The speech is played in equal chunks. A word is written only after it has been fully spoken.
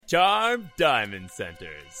Charmed Diamond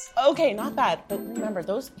Centers. Okay, not bad, but remember,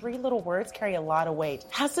 those 3 little words carry a lot of weight.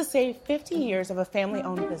 Has to say 50 years of a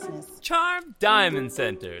family-owned business. Charmed Diamond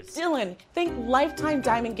Centers. Dylan, think lifetime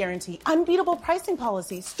diamond guarantee, unbeatable pricing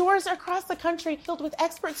policy, stores across the country filled with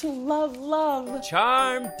experts who love.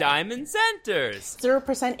 Charmed Diamond Centers.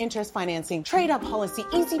 0% interest financing, trade-up policy,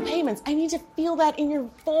 easy payments. I need to feel that in your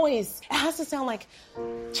voice. It has to sound like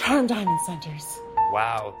Charmed Diamond Centers.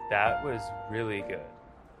 Wow, that was really good.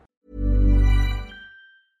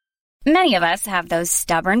 Many of us have those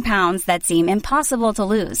stubborn pounds that seem impossible to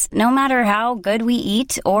lose, no matter how good we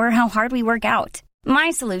eat or how hard we work out. My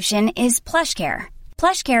solution is PlushCare.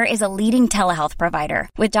 PlushCare is a leading telehealth provider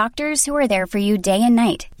with doctors who are there for you day and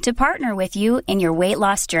night to partner with you in your weight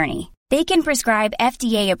loss journey. They can prescribe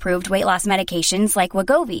FDA-approved weight loss medications like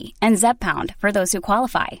Wegovy and Zepbound for those who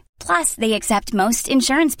qualify. Plus, they accept most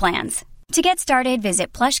insurance plans. To get started,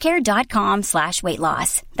 visit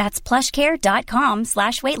plushcare.com/weightloss. That's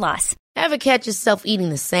plushcare.com/weightloss. Ever catch yourself eating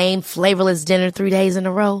the same flavorless dinner 3 days in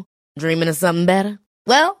a row? Dreaming of something better?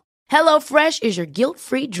 Well, HelloFresh is your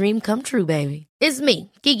guilt-free dream come true, baby. It's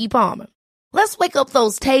me, Keke Palmer. Let's wake up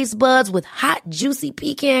those taste buds with hot, juicy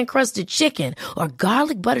pecan-crusted chicken or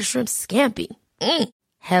garlic butter shrimp scampi.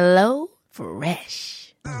 Hello Fresh.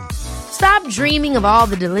 Stop dreaming of all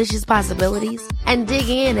the delicious possibilities and dig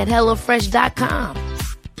in at HelloFresh.com.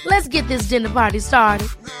 Let's get this dinner party started.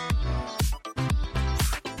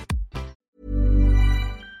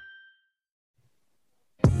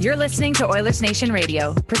 You're listening to Oilers Nation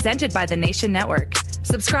Radio, presented by the Nation Network.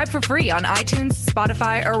 Subscribe for free on iTunes,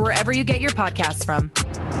 Spotify, or wherever you get your podcasts from.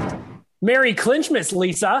 Merry Clinchmas,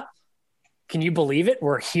 Lisa. Can you believe it?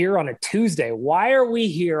 We're here on a Tuesday. Why are we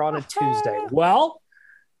here on a Tuesday? Well,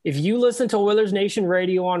 if you listen to Oilers Nation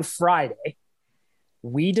Radio on Friday,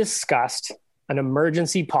 we discussed an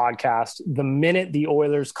emergency podcast the minute the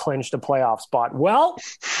Oilers clinched a playoff spot. Well,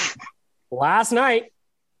 last night,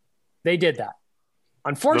 they did that.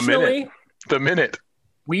 Unfortunately, the minute.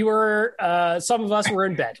 We were, some of us were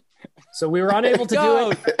in bed, so we were unable to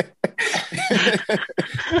do it.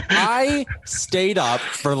 I stayed up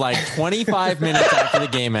for like 25 minutes after the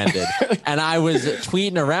game ended, and I was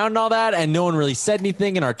tweeting around and all that, and no one really said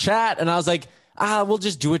anything in our chat, and I was like, we'll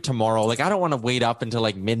just do it tomorrow. Like, I don't want to wait up until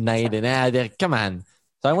like midnight, and come on.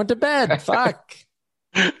 So I went to bed. Fuck.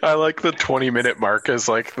 I like the 20-minute mark as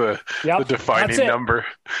like the defining number.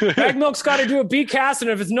 Bag Milk's got to do a B-cast,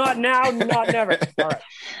 and if it's not now, not never. All right.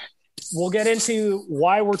 We'll get into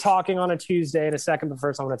why we're talking on a Tuesday in a second, but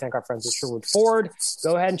first I want to thank our friends at Sherwood Ford.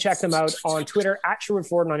 Go ahead and check them out on Twitter at Sherwood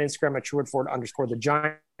Ford and on Instagram at SherwoodFord_the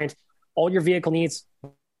Giant. All your vehicle needs,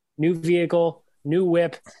 new vehicle, new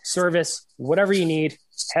whip, service, whatever you need,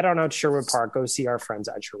 head on out to Sherwood Park. Go see our friends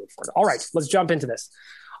at Sherwood Ford. All right, let's jump into this.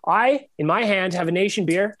 I, in my hand, have a Nation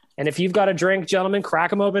beer, and if you've got a drink, gentlemen, crack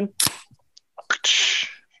them open.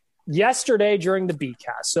 Yesterday during the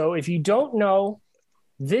B-cast. So if you don't know,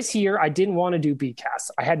 this year, I didn't want to do B-casts.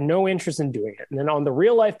 I had no interest in doing it. And then on the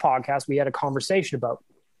Real Life podcast, we had a conversation about,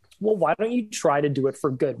 well, why don't you try to do it for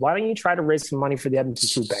good? Why don't you try to raise some money for the Edmonton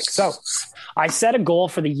Food Bank? So I set a goal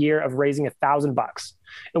for the year of raising $1,000.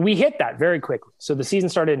 And we hit that very quickly. So the season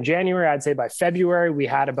started in January. I'd say by February, we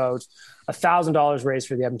had about $1,000 raised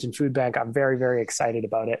for the Edmonton Food Bank. I'm very, very excited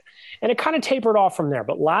about it. And it kind of tapered off from there.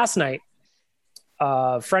 But last night,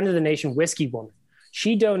 a friend of the nation, Whiskey Woman,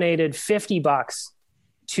 she donated $50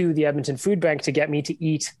 to the Edmonton Food Bank to get me to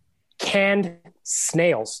eat canned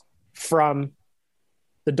snails from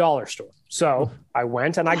the dollar store. So I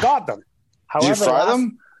went and I got them. However, did you fry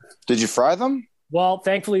them? Did you fry them? Well,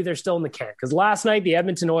 thankfully they're still in the can because last night the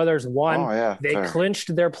Edmonton Oilers won. Oh, yeah, they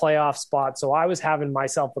clinched their playoff spot. So I was having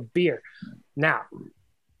myself a beer. Now,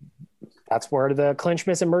 that's where the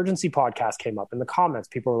Clinchmas emergency podcast came up in the comments.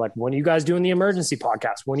 People were like, when are you guys doing the emergency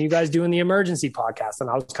podcast? When are you guys doing the emergency podcast? And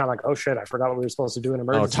I was kind of like, oh shit, I forgot we were supposed to do an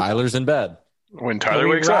emergency. Oh, Tyler's in bed. When Tyler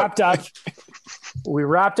wakes up. We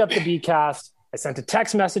wrapped up the B-cast. I sent a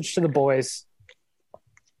text message to the boys.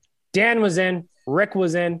 Dan was in. Rick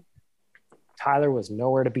was in. Tyler was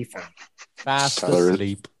nowhere to be found. Fast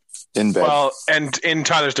asleep. In bed. Well, and in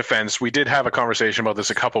Tyler's defense, we did have a conversation about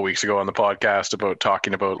this a couple weeks ago on the podcast about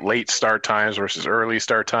talking about late start times versus early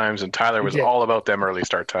start times, and Tyler was all about them early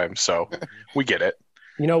start times, so we get it.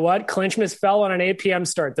 You know what? Clinchmas fell on an 8 p.m.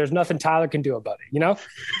 start. There's nothing Tyler can do about it, you know?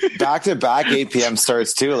 Back-to-back 8 p.m.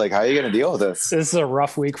 starts, too. Like, how are you going to deal with this? This is a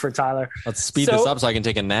rough week for Tyler. Let's speed this up so I can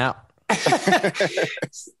take a nap.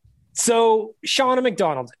 So, Shauna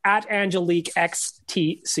McDonald, at Angelique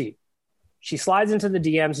XTC. She slides into the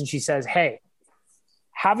DMs and she says, hey,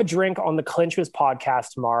 have a drink on the Clinchmas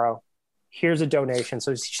podcast tomorrow. Here's a donation.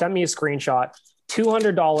 So she sent me a screenshot,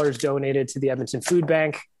 $200 donated to the Edmonton Food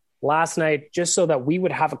Bank last night, just so that we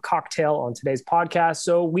would have a cocktail on today's podcast.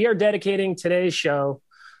 So we are dedicating today's show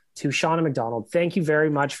to Shauna McDonald. Thank you very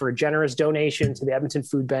much for a generous donation to the Edmonton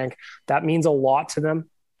Food Bank. That means a lot to them.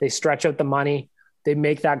 They stretch out the money. They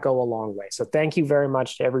make that go a long way. So thank you very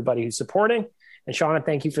much to everybody who's supporting. And Shauna,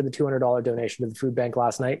 thank you for the $200 donation to the food bank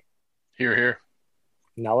last night. Here, here.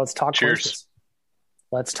 Now let's talk Cheers. Clinchmas.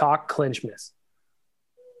 Let's talk Clinchmas.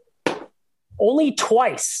 Only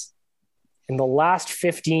twice in the last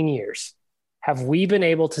 15 years have we been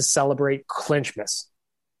able to celebrate Clinchmas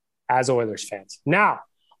as Oilers fans. Now,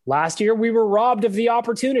 last year we were robbed of the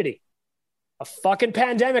opportunity. A fucking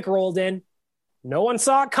pandemic rolled in. No one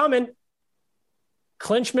saw it coming.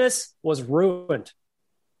 Clinchmas was ruined.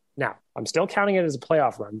 Now, I'm still counting it as a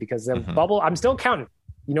playoff run because the bubble, I'm still counting.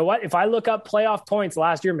 You know what? If I look up playoff points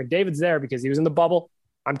last year, McDavid's there because he was in the bubble.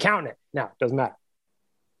 I'm counting it. Now, it doesn't matter.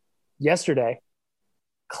 Yesterday,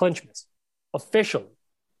 Clinchmas. Officially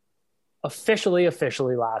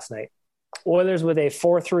last night. Oilers with a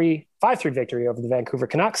 5-3 victory over the Vancouver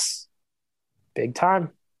Canucks. Big time,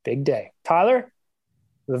 big day. Tyler,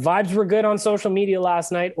 the vibes were good on social media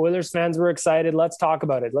last night. Oilers fans were excited. Let's talk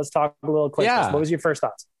about it. Let's talk a little Clinchmas. Yeah. What was your first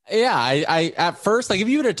thoughts? Yeah, I at first, like, if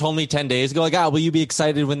you would have told me 10 days ago, like, will you be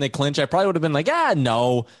excited when they clinch? I probably would have been like,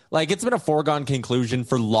 no. Like, it's been a foregone conclusion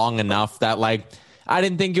for long enough that, like, I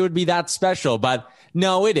didn't think it would be that special. But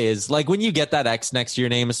no, it is. Like, when you get that X next to your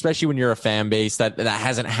name, especially when you're a fan base that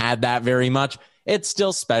hasn't had that very much, it's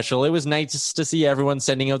still special. It was nice to see everyone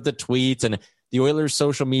sending out the tweets, and the Oilers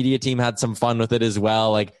social media team had some fun with it as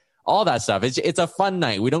well. Like, all that stuff. It's a fun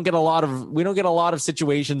night. We don't get a lot of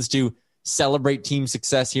situations to celebrate team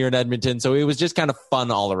success here in Edmonton. So it was just kind of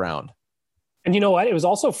fun all around. And you know what? It was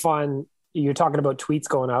also fun. You're talking about tweets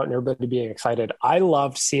going out and everybody being excited. I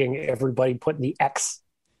loved seeing everybody putting the X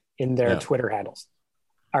in their Twitter handles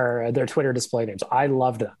or their Twitter display names. I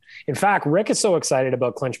loved that. In fact, Rick is so excited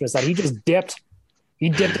about Clinchmas that he just dipped. He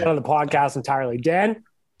dipped out of the podcast entirely. Dan,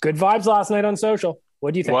 good vibes last night on social.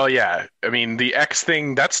 What do you think? Well, yeah. I mean, the X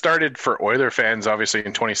thing, that started for Oiler fans, obviously,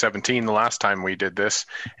 in 2017, the last time we did this.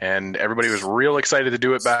 And everybody was real excited to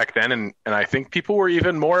do it back then. And I think people were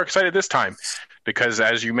even more excited this time because,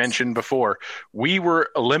 as you mentioned before, we were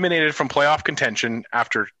eliminated from playoff contention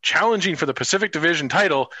after challenging for the Pacific Division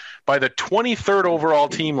title by the 23rd overall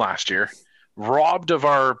team last year, robbed of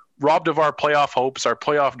our playoff hopes, our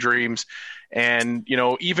playoff dreams. And, you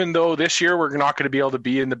know, even though this year we're not going to be able to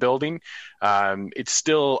be in the building, I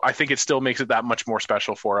think it still makes it that much more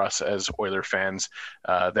special for us as Oiler fans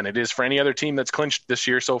than it is for any other team that's clinched this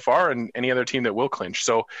year so far and any other team that will clinch.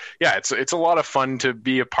 So, yeah, it's a lot of fun to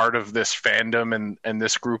be a part of this fandom and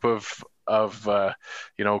this group of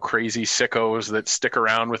crazy sickos that stick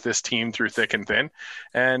around with this team through thick and thin.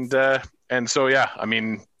 And so, yeah, I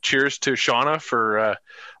mean, cheers to Shauna for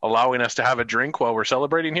allowing us to have a drink while we're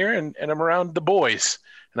celebrating here. And I'm around the boys,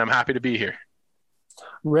 and I'm happy to be here.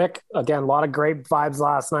 Rick, again, a lot of great vibes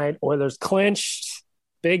last night. Oilers clinched.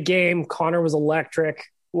 Big game. Connor was electric.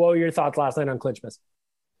 What were your thoughts last night on Clinchmas?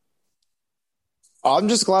 I'm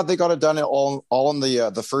just glad they got it done all in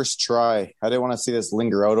the first try. I didn't want to see this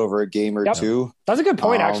linger out over a game or two. That's a good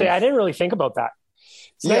point, actually. I didn't really think about that.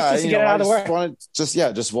 It's nice just to get it out of the way.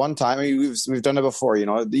 Just one time. I mean, we've done it before, you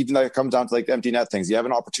know, even though it comes down to like empty net things. You have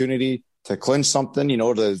an opportunity to clinch something, you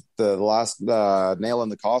know, the last nail in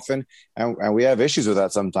the coffin. And we have issues with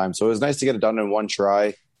that sometimes. So it was nice to get it done in one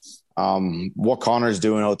try. What Connor's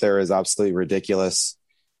doing out there is absolutely ridiculous.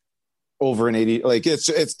 Over an 80, like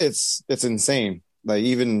it's insane. Like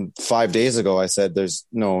even 5 days ago, I said,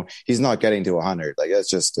 he's not getting to 100. Like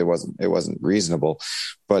it wasn't reasonable,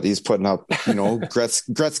 but he's putting up, you know,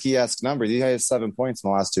 Gretzky-esque numbers. He has 7 points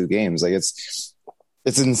in the last two games. Like it's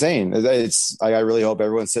insane. I really hope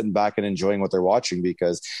everyone's sitting back and enjoying what they're watching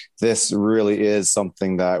because this really is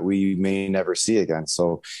something that we may never see again.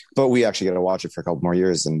 So, but we actually got to watch it for a couple more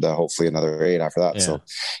years and hopefully another 8 after that. Yeah. So,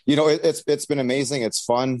 you know, it's been amazing. It's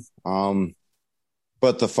fun.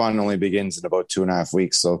 But the fun only begins in about 2.5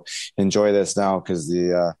 weeks. So enjoy this now because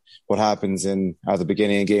what happens at the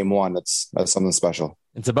beginning of game one, that's something special.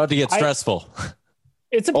 It's about to get stressful.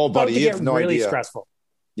 It's about to get really stressful.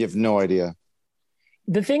 You have no idea.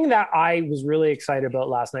 The thing that I was really excited about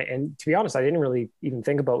last night, and to be honest, I didn't really even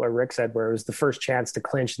think about what Rick said, where it was the first chance to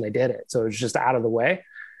clinch and they did it. So it was just out of the way,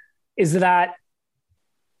 is that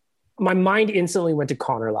my mind instantly went to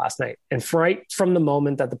Connor last night. And right from the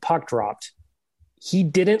moment that the puck dropped, he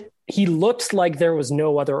looked like there was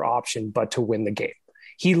no other option but to win the game.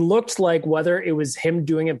 He looked like whether it was him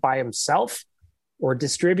doing it by himself or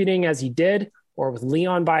distributing as he did, or with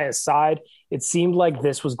Leon by his side, it seemed like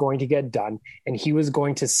this was going to get done and he was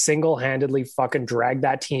going to single-handedly fucking drag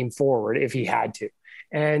that team forward if he had to.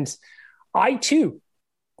 And I too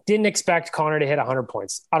didn't expect Connor to hit 100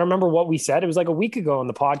 points. I don't remember what we said. It was like a week ago on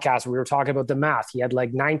the podcast. We were talking about the math. He had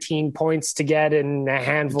like 19 points to get in a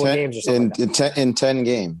handful of games or something. In 10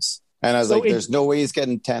 games. And I was there's no way he's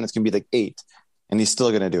getting 10. It's going to be like 8. And he's still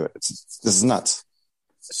going to do it. This is nuts.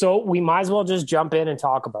 So we might as well just jump in and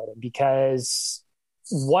talk about it, because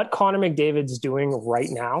what Connor McDavid's doing right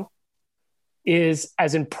now is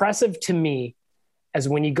as impressive to me as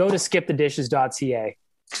when you go to skipthedishes.ca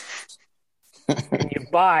and you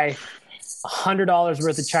buy $100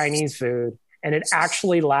 worth of Chinese food and it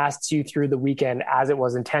actually lasts you through the weekend as it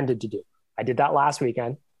was intended to do. I did that last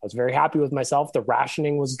weekend. I was very happy with myself. The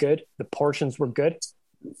rationing was good. The portions were good.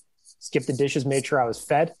 Skip the Dishes made sure I was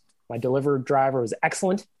fed. My delivery driver was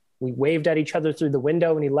excellent. We waved at each other through the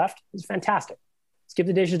window when he left. It was fantastic.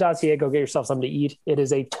 Skipthedishes.ca. Go get yourself something to eat. It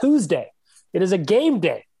is a Tuesday. It is a game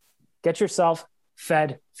day. Get yourself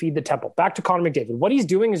fed. Feed the temple. Back to Connor McDavid. What he's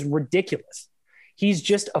doing is ridiculous. He's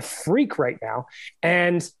just a freak right now.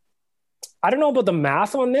 And I don't know about the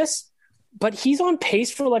math on this, but he's on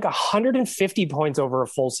pace for like 150 points over a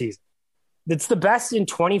full season. That's the best in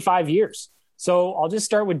 25 years. So I'll just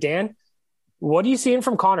start with Dan. What are you seeing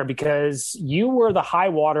from Connor? Because you were the high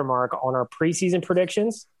watermark on our preseason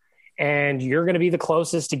predictions, and you're going to be the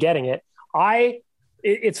closest to getting it.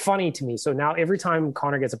 It's funny to me. So now every time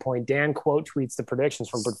Connor gets a point, Dan quote tweets the predictions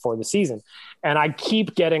from before the season. And I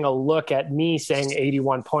keep getting a look at me saying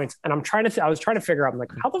 81 points. And I was trying to figure out, I'm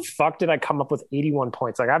like, how the fuck did I come up with 81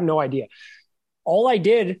 points? Like, I have no idea. All I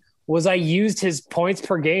did was I used his points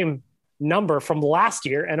per game number from last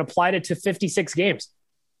year and applied it to 56 games.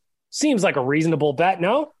 Seems like a reasonable bet,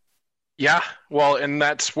 no? Yeah, well, and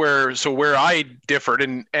that's where I differed,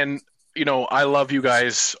 and you know, I love you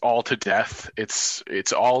guys all to death.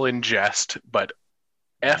 It's all in jest, but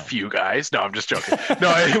F you guys. No, I'm just joking.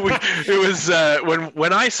 No, it was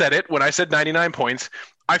when I said 99 points,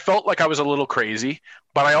 I felt like I was a little crazy,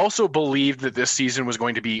 but I also believed that this season was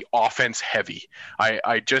going to be offense heavy.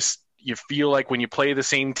 You feel like when you play the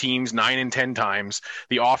same teams 9 and 10 times,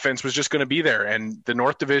 the offense was just going to be there. And the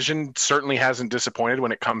North Division certainly hasn't disappointed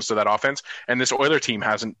when it comes to that offense. And this Oiler team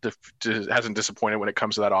hasn't disappointed when it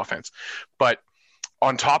comes to that offense. But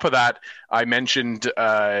on top of that, I mentioned,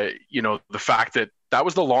 the fact that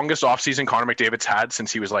was the longest offseason Connor McDavid's had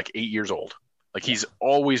since he was like 8 years old. Like, he's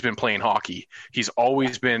always been playing hockey. He's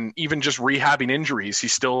always been, even just rehabbing injuries.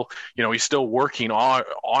 He's still working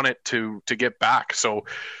on it to get back. So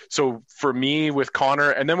for me with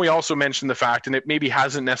Connor, and then we also mentioned the fact, and it maybe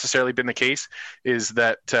hasn't necessarily been the case, is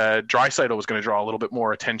that Draisaitl was going to draw a little bit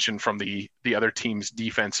more attention from the other team's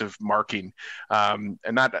defensive marking. And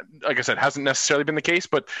that, like I said, hasn't necessarily been the case,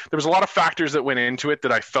 but there was a lot of factors that went into it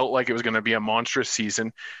that I felt like it was going to be a monstrous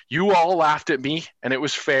season. You all laughed at me, and it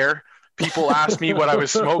was fair. People asked me what I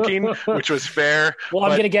was smoking, which was fair. Well,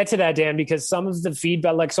 I'm going to get to that, Dan, because some of the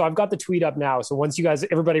feedback, so I've got the tweet up now. So once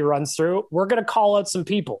everybody runs through, we're going to call out some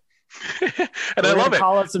people. And I love it.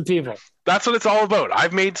 Call out some people. That's what it's all about.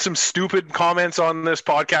 I've made some stupid comments on this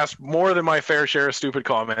podcast, more than my fair share of stupid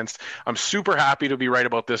comments. I'm super happy to be right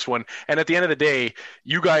about this one. And at the end of the day,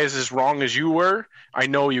 you guys, as wrong as you were, I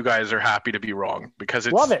know you guys are happy to be wrong, because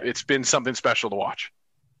it's been something special to watch.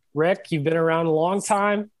 Rick, you've been around a long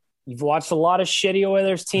time. You've watched a lot of shitty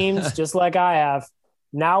Oilers teams, just like I have.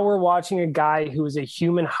 Now we're watching a guy who is a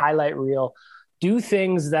human highlight reel do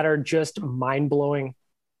things that are just mind-blowing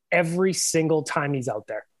every single time he's out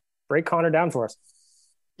there. Break Connor down for us.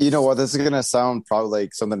 You know what? This is going to sound probably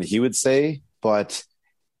like something he would say, but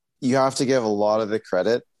you have to give a lot of the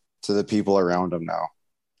credit to the people around him now.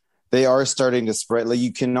 They are starting to spread. Like,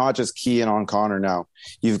 you cannot just key in on Connor now.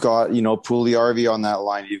 You've got, Puljujärvi on that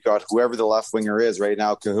line. You've got whoever the left winger is right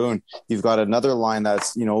now, Kahun. You've got another line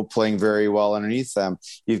that's, playing very well underneath them.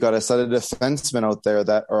 You've got a set of defensemen out there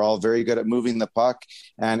that are all very good at moving the puck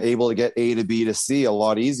and able to get A to B to C a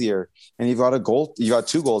lot easier. And you've got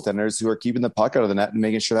two goaltenders who are keeping the puck out of the net and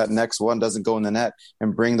making sure that next one doesn't go in the net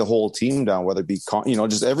and bring the whole team down, whether it be,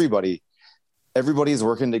 just everybody. Everybody's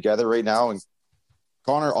working together right now, and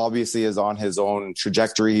Connor obviously is on his own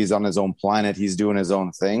trajectory. He's on his own planet. He's doing his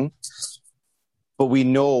own thing. But we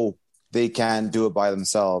know they can't do it by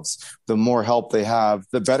themselves. The more help they have,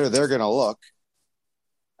 the better they're going to look,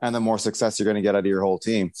 and the more success you're going to get out of your whole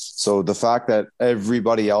team. So the fact that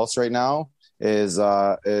everybody else right now is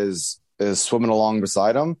swimming along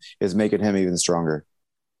beside him is making him even stronger.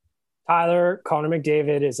 Tyler, Connor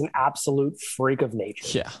McDavid is an absolute freak of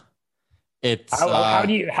nature. Yeah. It's how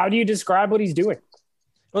do you describe what he's doing?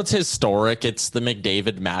 Well, it's historic. It's the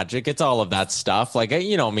McDavid magic. It's all of that stuff. Like,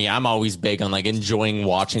 you know me, I'm always big on like enjoying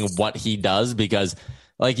watching what he does because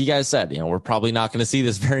like you guys said, you know, we're probably not going to see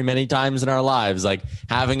this very many times in our lives. Like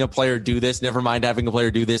having a player do this, never mind having a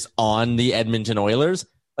player do this on the Edmonton Oilers.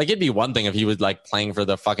 Like it'd be one thing if he was like playing for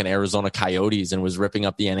the fucking Arizona Coyotes and was ripping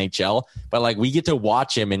up the NHL, but like we get to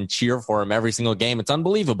watch him and cheer for him every single game. It's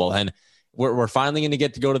unbelievable. And we're finally going to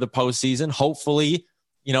get to go to the postseason. Hopefully,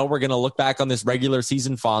 you know, we're going to look back on this regular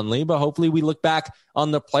season fondly, but hopefully we look back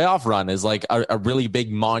on the playoff run as like a really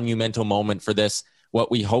big monumental moment for this, what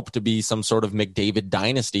we hope to be some sort of McDavid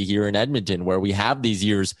dynasty here in Edmonton, where we have these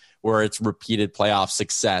years where it's repeated playoff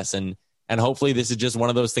success. And hopefully this is just one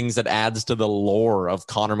of those things that adds to the lore of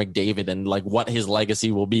Connor McDavid and like what his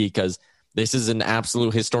legacy will be, because this is an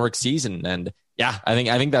absolute historic season. And yeah, I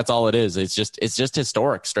think that's all it is. It's just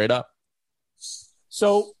historic straight up.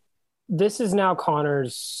 So this is now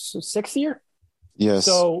Connor's 6th year. Yes.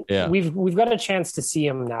 So yeah. we've got a chance to see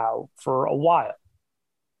him now for a while.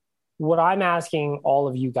 What I'm asking all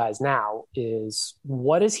of you guys now is,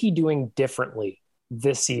 what is he doing differently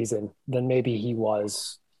this season than maybe he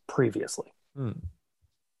was previously?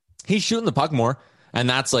 He's shooting the puck more, and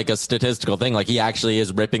that's like a statistical thing. Like he actually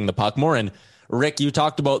is ripping the puck more. And Rick, you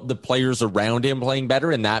talked about the players around him playing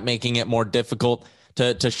better and that making it more difficult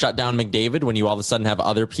to shut down McDavid when you all of a sudden have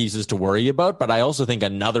other pieces to worry about. But I also think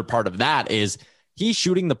another part of that is he's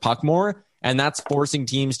shooting the puck more, and that's forcing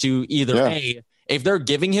teams to either if they're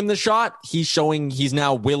giving him the shot, he's showing he's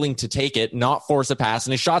now willing to take it, not force a pass,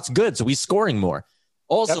 and his shot's good, so he's scoring more.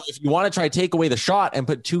 Also, if you want to try to take away the shot and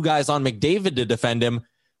put two guys on McDavid to defend him,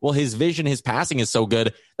 well, his vision, his passing is so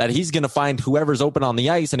good that he's going to find whoever's open on the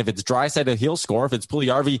ice, and if it's Draisaitl, he'll score. If it's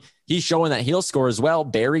Puljujarvi, he's showing that he'll score as well.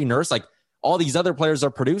 Barry, Nurse, like all these other players are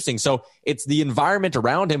producing. So it's the environment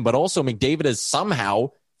around him, but also McDavid has somehow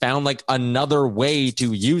found like another way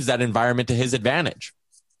to use that environment to his advantage.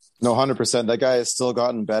 No, 100%. That guy has still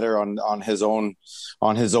gotten better on his own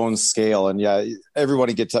scale. And yeah,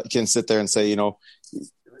 everybody can sit there and say, you know,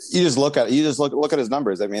 you just look at his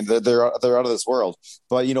numbers. I mean, they're out of this world.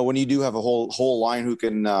 But you know, when you do have a whole line who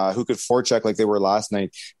could forecheck like they were last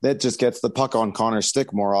night, that just gets the puck on Connor's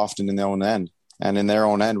stick more often in their own end. And in their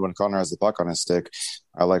own end, when Connor has the puck on his stick,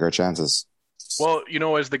 I like our chances. Well, you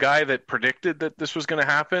know, as the guy that predicted that this was going to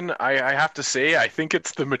happen, I have to say, I think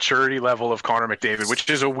it's the maturity level of Connor McDavid, which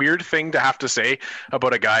is a weird thing to have to say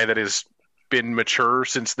about a guy that has been mature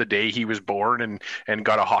since the day he was born and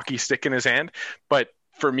got a hockey stick in his hand. But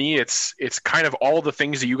for me, it's kind of all the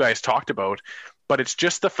things that you guys talked about, but it's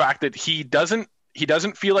just the fact that he doesn't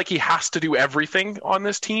feel like he has to do everything on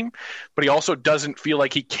this team, but he also doesn't feel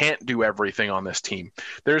like he can't do everything on this team.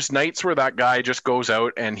 There's nights where that guy just goes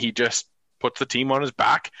out and he just puts the team on his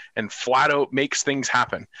back and flat out makes things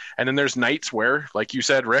happen. And then there's nights where, like you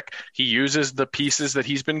said, Rick, he uses the pieces that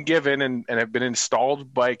he's been given and have been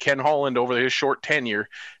installed by Ken Holland over his short tenure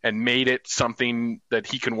and made it something that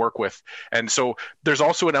he can work with. And so there's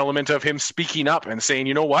also an element of him speaking up and saying,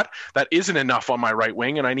 you know what, that isn't enough on my right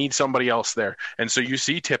wing and I need somebody else there. And so you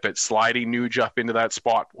see Tippett sliding Nuge up into that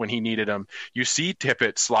spot when he needed him. You see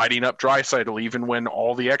Tippett sliding up Draisaitl even when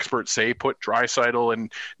all the experts say put Draisaitl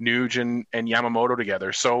and Nuge and Yamamoto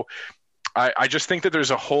together. So I just think that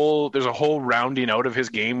there's a whole rounding out of his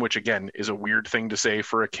game, which again is a weird thing to say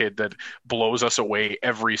for a kid that blows us away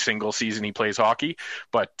every single season he plays hockey.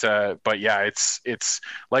 But yeah, it's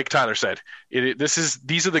like Tyler said,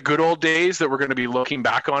 these are the good old days that we're going to be looking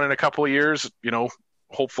back on in a couple of years, you know,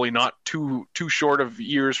 hopefully not too short of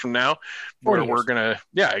years from now, where we're going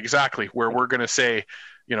to say,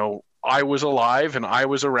 you know, I was alive and I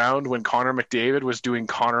was around when Connor McDavid was doing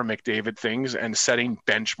Connor McDavid things and setting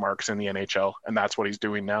benchmarks in the NHL. And that's what he's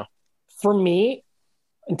doing now. For me,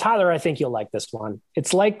 and Tyler, I think you'll like this one.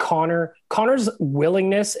 It's like Connor's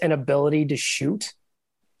willingness and ability to shoot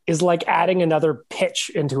is like adding another pitch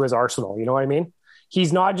into his arsenal. You know what I mean?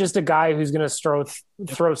 He's not just a guy who's going to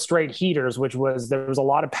throw straight heaters, there was a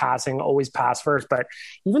lot of passing, always pass first. But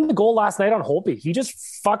even the goal last night on Holtby, he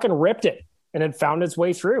just fucking ripped it and it found its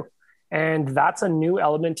way through. And that's a new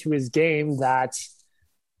element to his game that,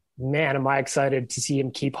 man, am I excited to see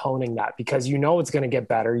him keep honing that, because you know it's going to get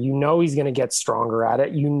better. You know he's going to get stronger at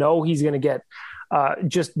it. You know he's going to get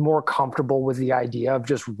just more comfortable with the idea of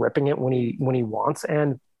just ripping it when he wants.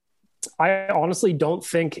 And I honestly don't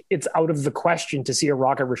think it's out of the question to see a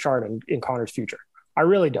Rocket Richard in Connor's future. I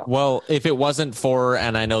really don't. Well, if it wasn't for,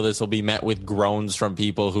 and I know this will be met with groans from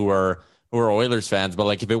people who are Oilers fans, but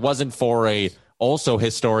like if it wasn't for a also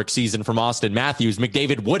historic season from Austin Matthews,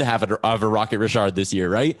 McDavid would have a Rocket Richard this year,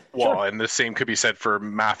 right? Well, and the same could be said for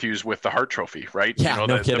Matthews with the Hart Trophy, right? Yeah,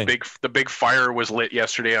 no kidding. The big fire was lit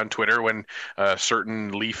yesterday on Twitter when a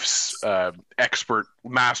certain Leafs expert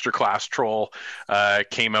masterclass troll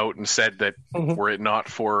came out and said that were it not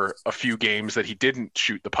for a few games that he didn't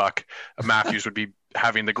shoot the puck, Matthews would be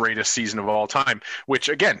having the greatest season of all time, which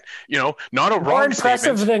again, not a wrong more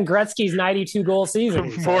impressive statement. than Gretzky's 92 goal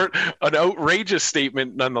season. For an outrageous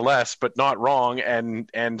statement nonetheless, but not wrong.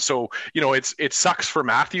 And so, it sucks for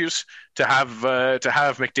Matthews to have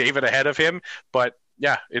McDavid ahead of him, but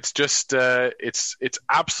yeah, it's just it's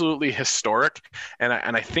absolutely historic. And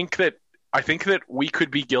I think that we could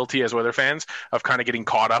be guilty as Weather fans of kind of getting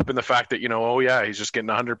caught up in the fact that, he's just getting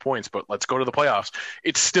 100 points, but let's go to the playoffs.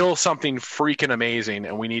 It's still something freaking amazing,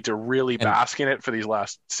 and we need to really bask in it for these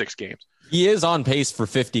last 6 games. He is on pace for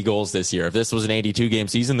 50 goals this year. If this was an 82-game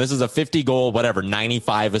season, this is a 50-goal,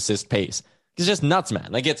 95-assist pace. It's just nuts,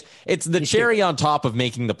 man. Like it's the cherry on top of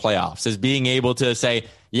making the playoffs is being able to say,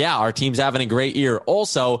 yeah, our team's having a great year.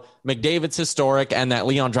 Also, McDavid's historic, and that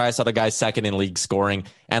Leon Draisaitl guy's second in league scoring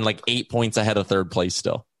and 8 points ahead of third place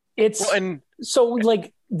still. That's something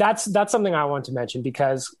I want to mention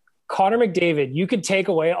because Connor McDavid, you could take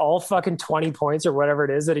away all fucking 20 points or whatever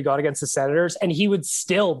it is that he got against the Senators, and he would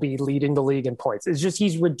still be leading the league in points. It's just,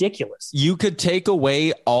 he's ridiculous. You could take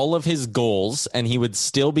away all of his goals and he would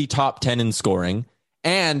still be top 10 in scoring,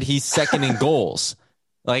 and he's second in goals.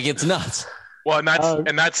 It's nuts. Well,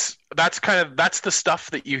 and that's the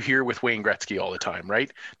stuff that you hear with Wayne Gretzky all the time,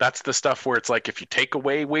 right? That's the stuff where it's like, if you take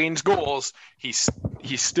away Wayne's goals, he's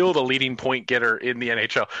still the leading point getter in the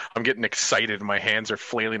NHL. I'm getting excited. My hands are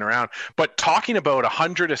flailing around. But talking about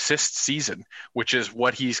 100 assist season, which is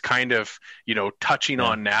what he's kind of, touching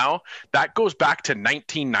on now, that goes back to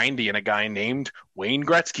 1990 and a guy named Wayne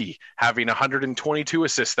Gretzky having 122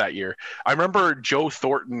 assists that year. I remember Joe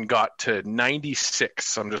Thornton got to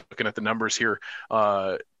 96. I'm just looking at the numbers here.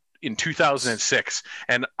 In 2006,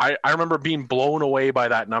 and I remember being blown away by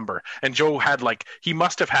that number. And Joe had he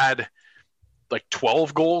must have had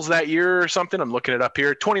 12 goals that year or something. I'm looking it up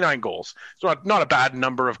here. 29 goals. So not a bad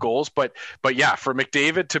number of goals, but yeah, for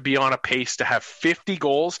McDavid to be on a pace to have 50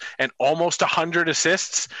 goals and almost 100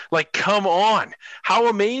 assists, come on. How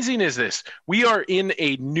amazing is this? We are in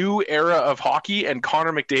a new era of hockey, and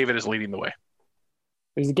Connor McDavid is leading the way.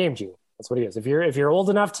 He's a game genie. That's what he is. If you're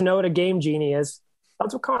old enough to know what a game genie is,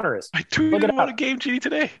 that's what Connor is. I tweeted about a game genie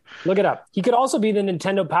today. Look it up. He could also be the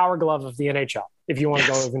Nintendo Power Glove of the NHL if you want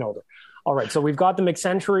to go even older. All right, so we've got the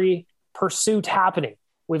McCentry pursuit happening.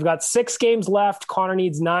 We've got 6 games left. Connor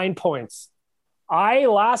needs 9 points. I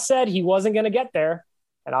last said he wasn't going to get there,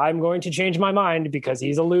 and I'm going to change my mind because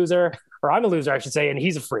he's a loser, or I'm a loser, I should say, and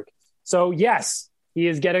he's a freak. So, yes, he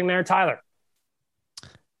is getting there, Tyler.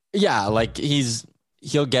 Yeah,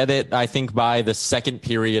 he'll get it, I think, by the second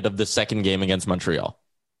period of the second game against Montreal.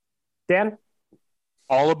 Dan?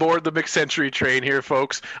 All aboard the McCentry train here,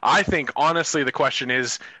 folks. I think, honestly, the question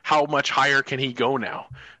is, how much higher can he go now?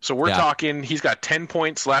 So we're talking, he's got 10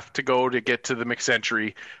 points left to go to get to the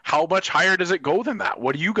McCentry. How much higher does it go than that?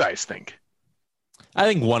 What do you guys think? I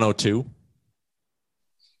think 102.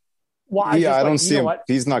 Well, I don't see him.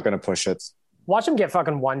 He's not going to push it. Watch him get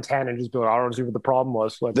fucking 110 and just be like, I don't see what the problem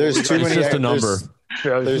was. There's too many. Just a number.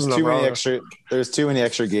 There's too many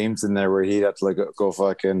extra games in there where he'd have to go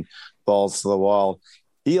fucking balls to the wall.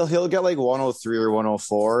 He'll get 103 or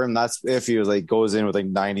 104, and that's if he goes in with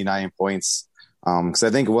 99 points. Because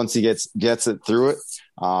I think once he gets it through it,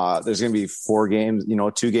 there's going to be 4 games,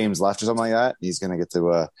 2 games left or something like that. He's going to get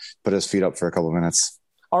to put his feet up for a couple of minutes.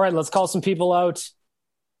 All right, let's call some people out.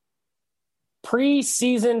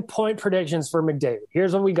 Preseason point predictions for McDavid.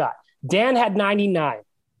 Here's what we got. Dan had 99.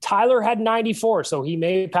 Tyler had 94, so he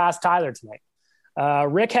may pass Tyler tonight.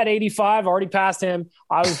 Rick had 85, already passed him.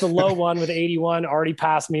 I was the low one with 81, already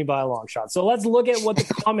passed me by a long shot. So let's look at what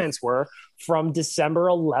the comments were from December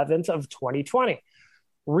 11th of 2020.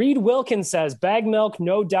 Reed Wilkins says, bag milk,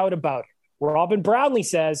 no doubt about it. Robin Brownlee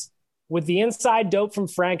says, with the inside dope from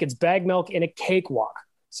Frank, it's bag milk in a cakewalk.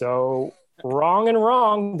 So wrong and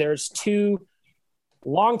wrong. There's 2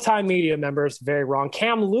 longtime media members. Very wrong.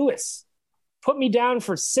 Cam Lewis put me down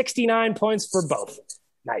for 69 points for both.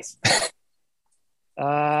 Nice.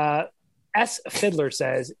 S. Fiddler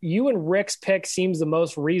says, you and Rick's pick seems the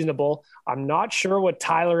most reasonable. I'm not sure what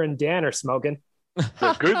Tyler and Dan are smoking.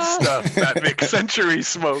 The good stuff, that McCentry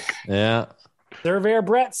smoke. Yeah. Surveyor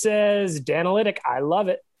Brett says, Danalytic, I love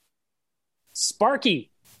it.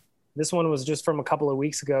 Sparky. This one was just from a couple of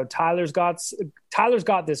weeks ago. Tyler's got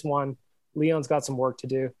this one. Leon's got some work to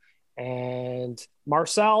do. And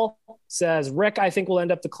Marcel says, Rick, I think will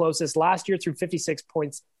end up the closest. Last year through 56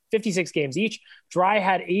 points, 56 games each. Dry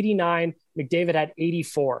had 89. McDavid had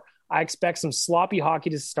 84. I expect some sloppy hockey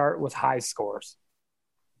to start with high scores.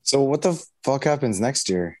 So what the fuck happens next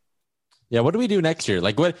year? Yeah, what do we do next year?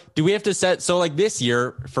 Like, what do we have to set? So, like this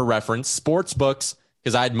year, for reference, sports books,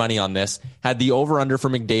 because I had money on this, had the over-under for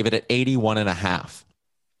McDavid at 81.5.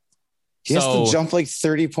 He has to jump like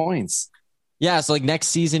 30 points. Yeah, so like next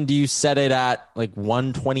season, do you set it at like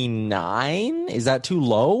 129? Is that too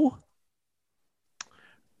low?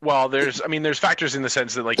 Well, there's factors in the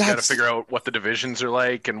sense that like you got to figure out what the divisions are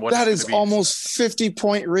like and what that is almost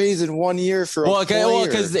 50-point raise in 1 year for a player. Well,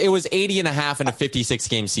 because it was 80.5 in a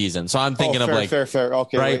 56-game season. So I'm thinking fair.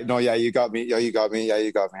 Okay, right? Wait, no, yeah, you got me. Okay.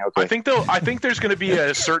 I think there's going to be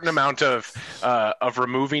a certain amount of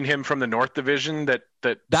removing him from the North Division.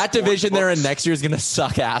 That division they're in next year is going to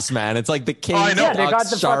suck ass, man. It's like the Kings. I know. They got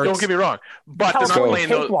the Sharks. Don't get me wrong, but they're not playing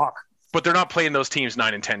those. Walk. But they're not playing those teams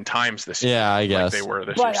 9 and 10 times this year. Yeah, I guess like they were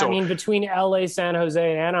this year. But So, I mean, between LA, San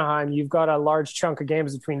Jose, and Anaheim, you've got a large chunk of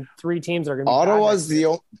games between three teams that are going to be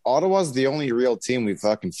Ottawa's the only real team we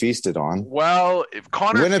fucking feasted on. well,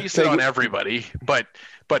 Connor feasted on everybody, but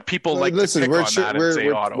people like to pick on that and say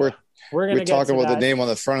Ottawa. We're talk about the name on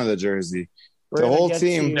the front of the jersey. The whole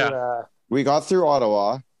team. We got through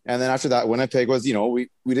Ottawa, and then after that, Winnipeg was, we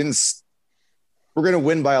didn't. We're going to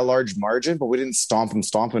win by a large margin, but we didn't stomp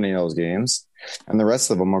any of those games. And the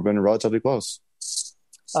rest of them have been relatively close.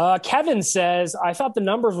 Kevin says, I thought the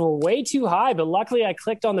numbers were way too high, but luckily I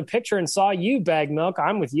clicked on the picture and saw you, Bag Milk.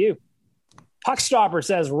 I'm with you. Puckstopper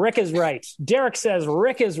says, Rick is right. Derek says,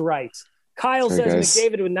 Rick is right. Kyle says,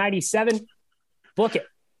 McDavid with 97. Book it.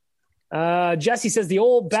 Jesse says, the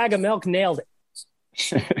old bag of milk nailed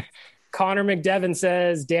it. Connor McDevitt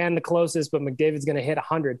says, Dan the closest, but McDavid's going to hit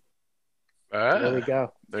 100. There we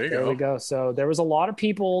go. There we go. So there was a lot of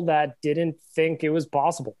people that didn't think it was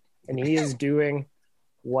possible, and he is doing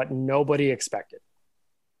what nobody expected.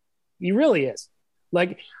 He really is.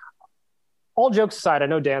 Like, all jokes aside, I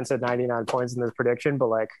know Dan said 99 points in this prediction, but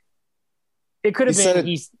like, it could have been.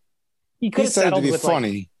 He could have settled with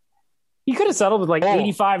funny. He could have settled with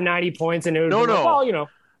 85, 90 points, and it would well,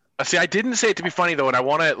 See, I didn't say it to be funny though, and I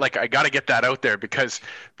want to I got to get that out there because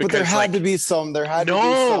but there had to be some. There had to be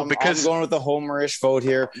some. Because I'm going with the homerish vote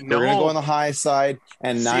here. We're going to go on the high side,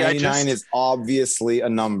 and 99 is obviously a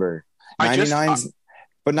number. 99's,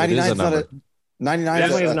 but 99 is not a 99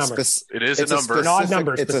 is a number. It is a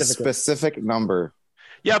number. It's a specific number.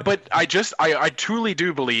 Yeah, but I truly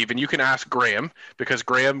do believe, and you can ask Graham, because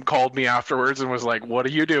Graham called me afterwards and was like, "What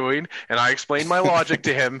are you doing?" And I explained my logic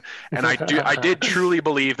to him, and I did truly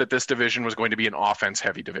believe that this division was going to be an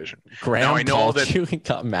offense-heavy division. Graham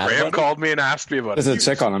called me and asked me about it. Just a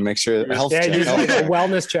check on him, make sure health check. A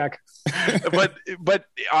wellness check. but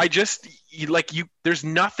I just there's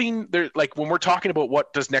nothing there. Like when we're talking about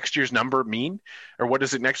what does next year's number mean, or what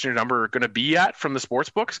is it next year's number going to be at from the sports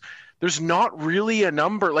books, there's not really a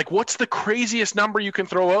number. Like, what's the craziest number you can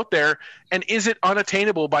throw out there, and is it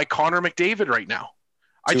unattainable by Connor McDavid right now?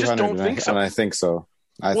 I just don't think so. And I think so.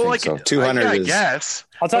 I think so. 200 I guess.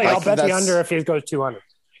 I'll tell you, I'll bet the under if he goes 200.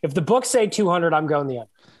 If the books say 200, I'm going the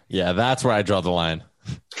under. Yeah, that's where I draw the line.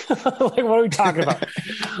 What are we talking about?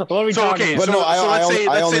 Let's say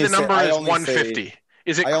the number is 150.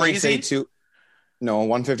 Is it crazy? No,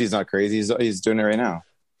 150 is not crazy. He's doing it right now.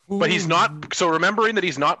 But he's not. So remembering that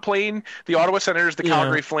he's not playing the Ottawa Senators, the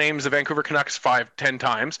Calgary Flames, the Vancouver Canucks 5-10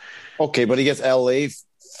 times. Okay, but he gets LA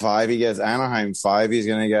 5, he gets Anaheim 5, he's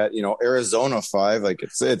going to get Arizona 5. Like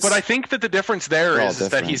it's. But I think that the difference there is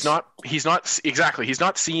that he's not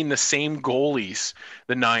seeing the same goalies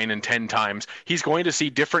the 9 and 10 times. He's going to see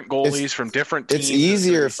different goalies from different teams. It's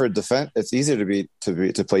easier for defense. It's easier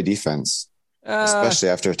to play defense, especially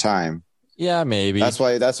after time. Yeah, maybe. That's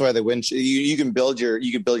why they win. You can build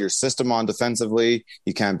your system on defensively.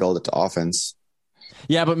 You can't build it to offense.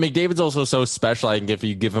 Yeah, but McDavid's also so special. I think if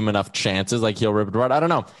you give him enough chances, like he'll rip it apart. I don't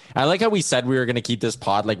know. I like how we said we were going to keep this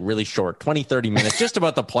pod really short, 20, 30 minutes, just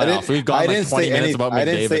about the playoffs. We've gone 20 minutes about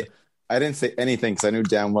McDavid. I didn't say anything because I knew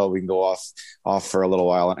damn well we can go off for a little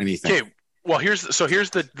while on anything. Okay. Well, here's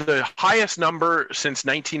the highest number since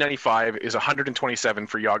 1995 is 127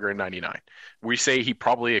 for Jágr in 99. We say he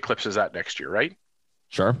probably eclipses that next year, right?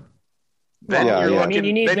 Sure. Then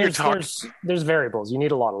there's variables. You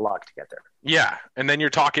need a lot of luck to get there. Yeah, and then you're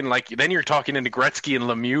talking into Gretzky and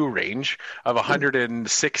Lemieux range of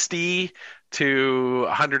 160 to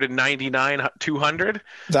 199, 200.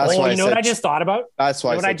 That's why. You know what I just thought about? That's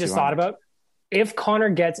why. What I just thought about? If Connor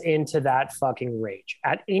gets into that fucking range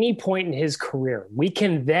at any point in his career, we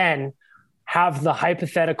can then have the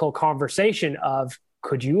hypothetical conversation of,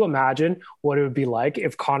 could you imagine what it would be like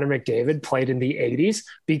if Connor McDavid played in the 80s?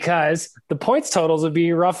 Because the points totals would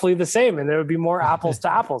be roughly the same and there would be more apples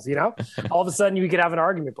to apples, you know? All of a sudden you could have an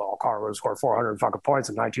argument, well, Connor would have scored 400 fucking points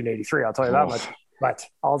in 1983. I'll tell you that much. But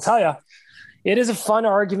I'll tell you, it is a fun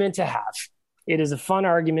argument to have. It is a fun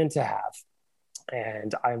argument to have.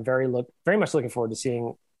 And I'm very much looking forward to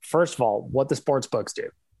seeing, first of all, what the sports books do.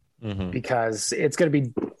 Because it's going to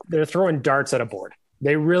be, they're throwing darts at a board.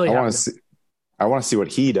 They really I want to see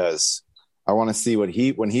what he does. I want to see what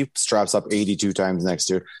when he straps up 82 times next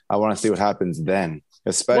year. I want to see what happens then.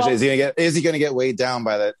 Especially, is he going to get weighed down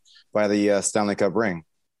by the Stanley Cup ring?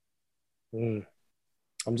 I'm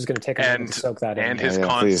just going to take a minute to soak that in. And his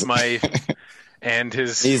Conn Smythe, and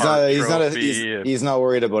his he's not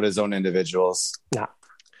worried about his own individuals. No,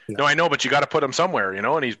 I know, but you got to put him somewhere, you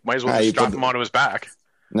know, and he might as well just strap him onto his back.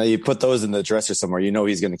 No, you put those in the dresser somewhere. You know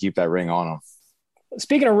he's going to keep that ring on him.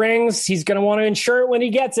 Speaking of rings, he's going to want to insure it when he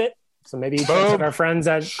gets it. So maybe he can check our friends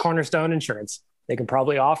at Cornerstone Insurance. They can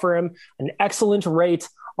probably offer him an excellent rate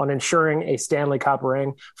on insuring a Stanley Cup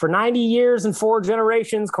ring. For 90 years and 4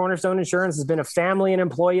 generations, Cornerstone Insurance has been a family and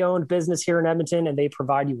employee-owned business here in Edmonton, and they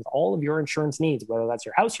provide you with all of your insurance needs, whether that's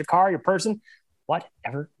your house, your car, your person,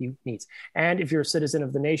 whatever you need. And if you're a citizen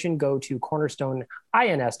of the nation, go to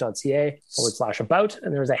cornerstoneins.ca/about,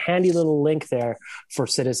 and there's a handy little link there for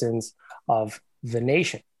citizens of the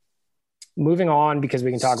nation. Moving on, because we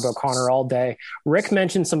can talk about Connor all day. Rick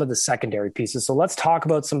mentioned some of the secondary pieces. So let's talk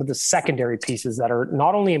about some of the secondary pieces that are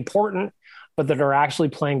not only important, but that are actually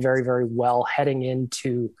playing very, very well heading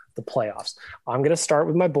into the playoffs. I'm going to start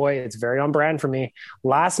with my boy. It's very on brand for me.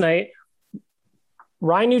 Last night,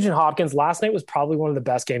 Ryan Nugent-Hopkins, last night was probably one of the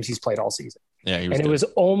best games he's played all season. Yeah, he was and good.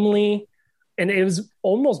 it was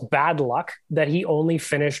almost bad luck that he only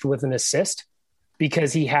finished with an assist,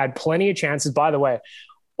 because he had plenty of chances. By the way,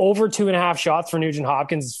 over 2.5 shots for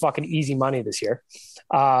Nugent-Hopkins is fucking easy money this year.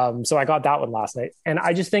 So I got that one last night. And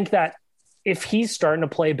I just think that if he's starting to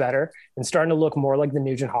play better and starting to look more like the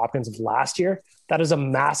Nugent-Hopkins of last year, that is a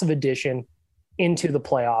massive addition into the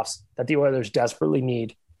playoffs that the Oilers desperately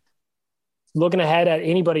need. Looking ahead at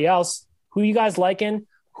anybody else, who you guys liking?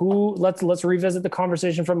 Let's revisit the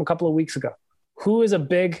conversation from a couple of weeks ago. Who is a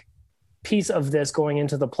big piece of this going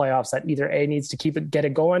into the playoffs that either A, needs to get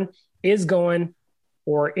it going, is going,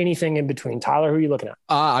 or anything in between? Tyler, who are you looking at?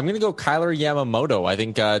 I'm going to go Kyler Yamamoto. I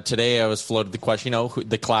think today I was floated the question,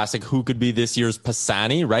 the classic, who could be this year's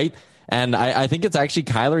Pisani, right? And I think it's actually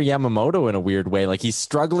Kyler Yamamoto in a weird way. Like, he's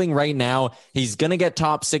struggling right now. He's going to get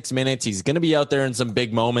top 6 minutes. He's going to be out there in some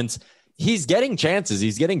big moments. He's getting chances.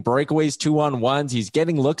 He's getting breakaways, 2-on-1s. He's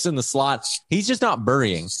getting looks in the slot. He's just not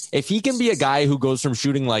burying. If he can be a guy who goes from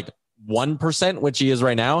shooting like 1%, which he is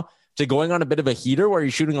right now, to going on a bit of a heater where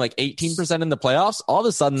he's shooting like 18% in the playoffs, all of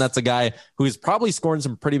a sudden that's a guy who is probably scoring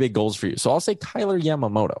some pretty big goals for you. So I'll say Kyler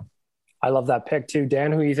Yamamoto. I love that pick too.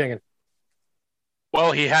 Dan, who are you thinking?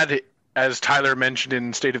 Well, he had, as Tyler mentioned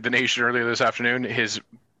in State of the Nation earlier this afternoon, his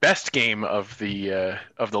best game of the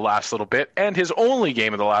last little bit, and his only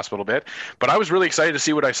game of the last little bit. But I was really excited to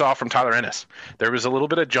see what I saw from Tyler Ennis. There was a little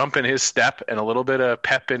bit of jump in his step and a little bit of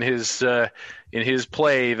pep in his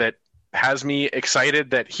play that has me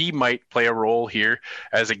excited that he might play a role here.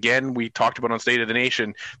 As again, we talked about on State of the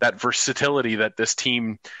Nation, that versatility that this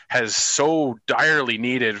team has so direly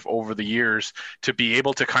needed over the years to be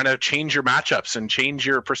able to kind of change your matchups and change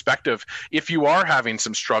your perspective. If you are having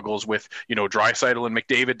some struggles with, Draisaitl and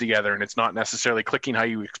McDavid together, and it's not necessarily clicking how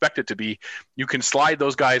you expect it to be, you can slide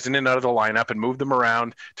those guys in and out of the lineup and move them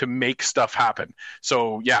around to make stuff happen.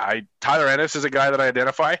 So yeah, Tyler Ennis is a guy that I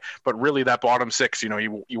identify, but really that bottom six,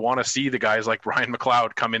 you want to see the guys like Ryan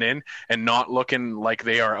McLeod coming in and not looking like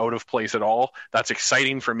they are out of place at all. That's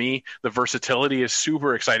exciting for me. The versatility is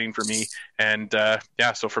super exciting for me. And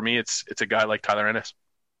so for me, it's a guy like Tyler Ennis.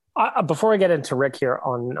 Before I get into Rick here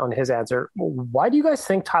on his answer, why do you guys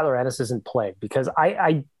think Tyler Ennis isn't playing? Because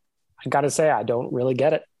I got to say, I don't really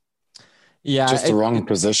get it. Yeah. Just the wrong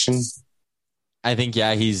position. I think,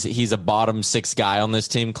 he's a bottom 6 guy on this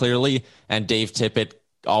team, clearly. And Dave Tippett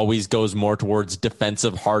always goes more towards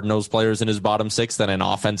defensive, hard-nosed players in his bottom 6 than an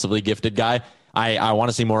offensively gifted guy. I want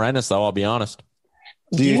to see more Ennis, though, I'll be honest.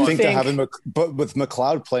 Do you think that having, but with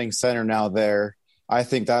McLeod playing center now there, I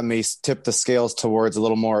think that may tip the scales towards a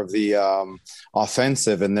little more of the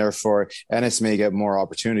offensive, and therefore Ennis may get more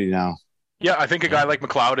opportunity now. Yeah, I think a guy like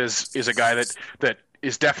McLeod is a guy that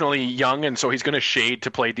is definitely young, and so he's going to shade to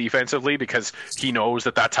play defensively because he knows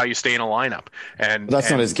that that's how you stay in a lineup. And but that's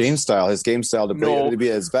not his game style. His game style to be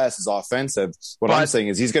at his best is offensive. What I'm saying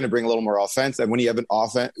is he's going to bring a little more offense. And when you have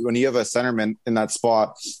when you have a centerman in that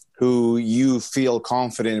spot who you feel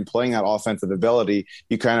confident in playing that offensive ability,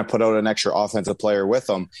 you kind of put out an extra offensive player with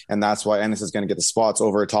them. And that's why Ennis is going to get the spots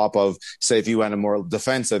over top of, say, if you went a more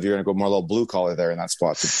defensive, you're going to go more little blue collar there in that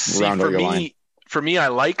spot to round out your line. For me, I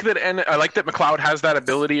like that McLeod has that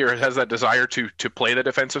ability or has that desire to play the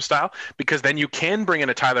defensive style, because then you can bring in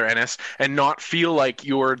a Tyler Ennis and not feel like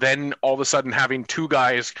you're then all of a sudden having two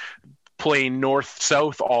guys playing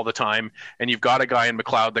north-south all the time, and you've got a guy in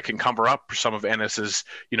McLeod that can cover up some of Ennis's,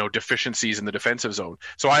 deficiencies in the defensive zone.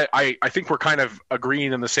 So I think we're kind of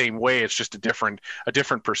agreeing in the same way. It's just a different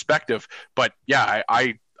perspective. But yeah,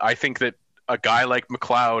 I think that a guy like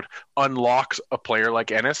McLeod unlocks a player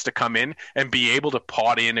like Ennis to come in and be able to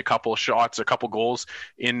pot in a couple of shots, a couple goals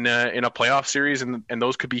in a playoff series, and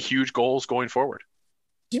those could be huge goals going forward.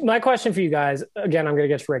 My question for you guys, again, I'm going to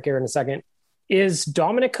get to Rick here in a second. Is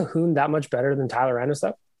Dominic Cahoon that much better than Tyler Ennis,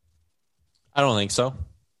 though? I don't think so.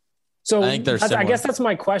 So I think they're similar. I guess that's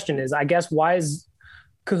my question is, why is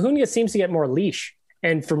Cahoon seems to get more leash?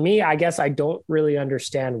 And for me, I guess I don't really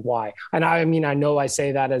understand why. And I mean, I know I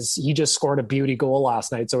say that as he just scored a beauty goal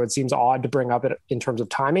last night, so it seems odd to bring up it in terms of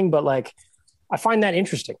timing, but I find that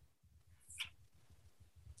interesting.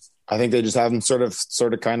 I think they just have him sort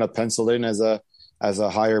of kind of penciled in as a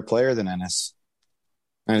higher player than Ennis.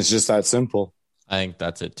 And it's just that simple. I think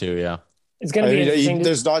that's it too. Yeah. It's going to be interesting.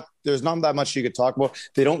 There's not that much you could talk about.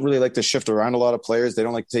 They don't really like to shift around a lot of players. They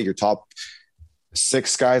don't like to take your top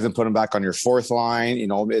 6 guys and put them back on your 4th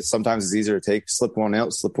line. Sometimes it's easier to slip one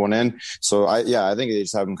out, slip one in. So I think they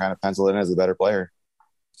just have him kind of penciled in as a better player.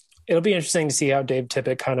 It'll be interesting to see how Dave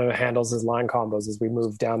Tippett kind of handles his line combos as we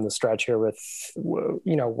move down the stretch here with,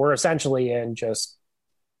 we're essentially in just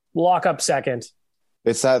lock up second.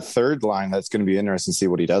 It's that third line that's going to be interesting to see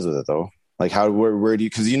what he does with it, though. Like where do you,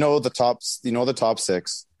 because the top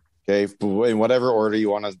 6, okay, in whatever order you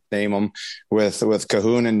want to name them, with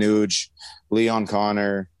Cahoon and Nuge, Leon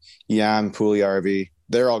Connor, Jan Puljujarvi,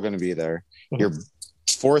 they're all going to be there. Mm-hmm. Your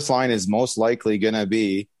 4th line is most likely going to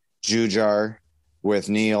be Jujar with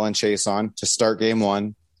Neil and Chason to start game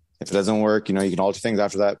 1. If it doesn't work, you can alter things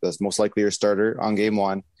after that, but that's most likely your starter on game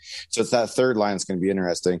 1. So it's that third line that's going to be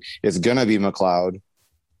interesting. It's going to be McLeod,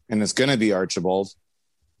 and it's going to be Archibald.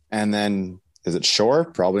 And then is it Shore?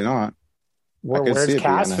 Probably not. Where's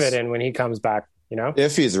Cass fit in when he comes back?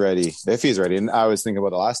 If he's ready. And I was thinking about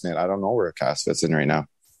the last night. I don't know where Cass fits in right now.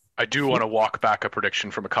 I do want to walk back a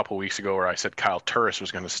prediction from a couple weeks ago where I said Kyle Turris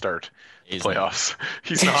was going to start the playoffs.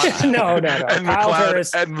 He's not. No. And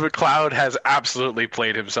McLeod has absolutely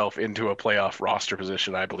played himself into a playoff roster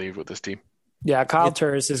position, I believe, with this team. Yeah, Kyle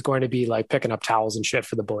Turris is going to be picking up towels and shit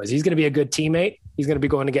for the boys. He's going to be a good teammate. He's going to be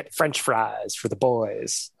going to get French fries for the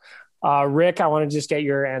boys. Rick, I want to just get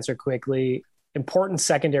your answer quickly. Important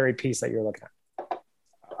secondary piece that you're looking at.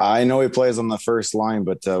 I know he plays on the first line,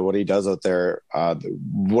 but what he does out there,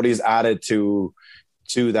 what he's added to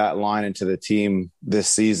that line and to the team this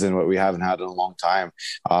season, what we haven't had in a long time.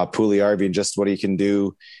 Puljujarvi, and just what he can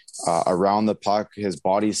do around the puck, his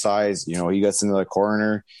body size, he gets into the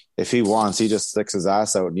corner. If he wants, he just sticks his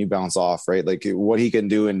ass out and you bounce off, right? Like what he can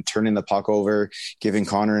do in turning the puck over, giving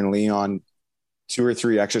Connor and Leon 2 or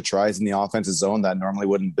 3 extra tries in the offensive zone that normally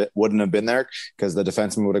wouldn't have been there because the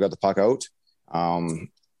defenseman would have got the puck out.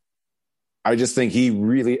 I just think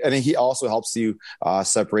he also helps you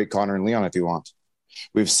separate Connor and Leon if you want.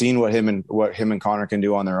 We've seen what him and Connor can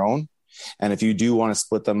do on their own. And if you do want to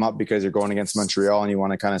split them up because you're going against Montreal and you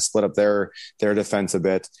want to kind of split up their defense a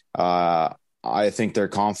bit, I think they're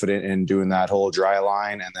confident in doing that whole dry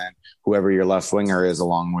line and then whoever your left winger is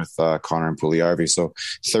along with Connor and Puljujarvi. So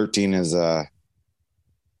 13 is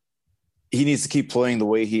he needs to keep playing the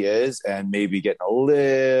way he is and maybe getting a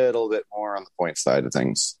little bit more on the point side of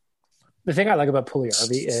things. The thing I like about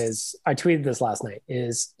Puljujarvi is, I tweeted this last night,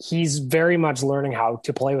 is he's very much learning how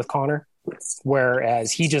to play with Connor,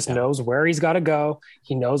 whereas he just knows where he's got to go.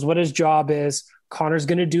 He knows what his job is. Connor's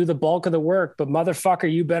going to do the bulk of the work, but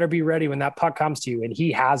motherfucker, you better be ready when that puck comes to you. And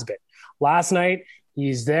he has been. Last night,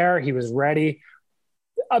 he's there. He was ready.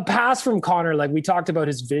 A pass from Connor, like we talked about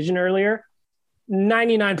his vision earlier,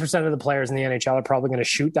 99% of the players in the NHL are probably going to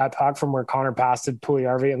shoot that puck from where Connor passed to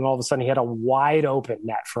Puljujarvi, and all of a sudden he had a wide open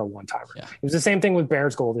net for a one-timer. Yeah. It was the same thing with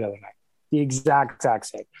Bears goal the other night. The exact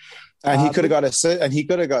same. And he could have got assist, and he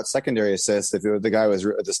could have got secondary assists if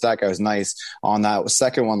the stat guy was nice on that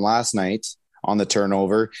second one last night on the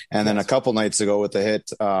turnover, and then a couple nights ago with the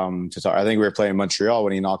hit. I think we were playing Montreal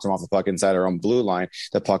when he knocked him off the puck inside our own blue line.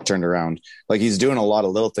 The puck turned around. Like he's doing a lot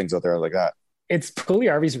of little things out there like that. It's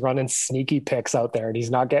Puljujarvi's running sneaky picks out there, and he's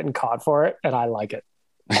not getting caught for it, and I like it.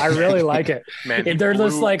 I really like it. Man, they're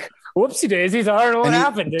just like Whoopsie daisies. I don't know what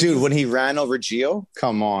happened. Dude, when he ran over Gio,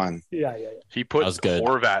 come on. Yeah. He put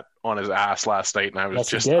Horvat on his ass last night, and I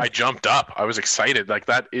was I jumped up. I was excited. Like,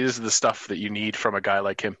 that is the stuff that you need from a guy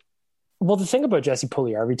like him. Well, the thing about Jesse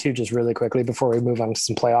Puljujarvi too, just really quickly before we move on to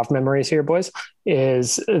some playoff memories here, boys,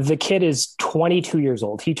 is the kid is 22 years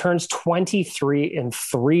old. He turns 23 in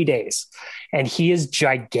 3 days, and he is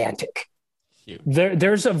gigantic.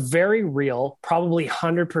 There's a very real, probably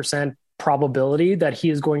 100% probability that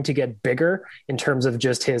he is going to get bigger in terms of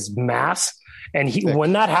just his mass. And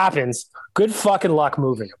when that happens, good fucking luck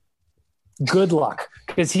moving him. Good luck,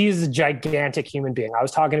 because he's a gigantic human being. I was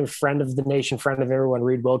talking to a friend of the nation, friend of everyone,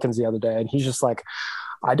 Reed Wilkins, the other day, and he's just like,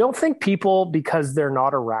 I don't think people, because they're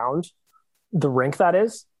not around the rink that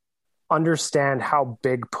is, understand how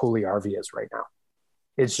big Puljujarvi is right now.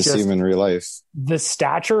 It's just him in real life. The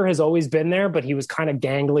stature has always been there, but he was kind of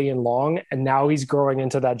gangly and long, and now he's growing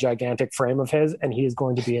into that gigantic frame of his, and he is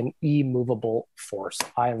going to be an immovable force.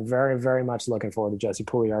 I am very, very much looking forward to Jesse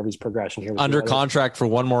Puljujarvi's progression here. Under contract for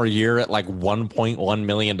one more year at like $1.1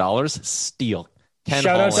 million. Steal. Shout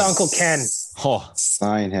out to Uncle Ken. Oh.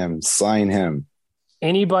 Sign him.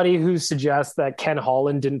 Anybody who suggests that Ken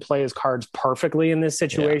Holland didn't play his cards perfectly in this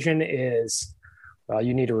situation is... Well,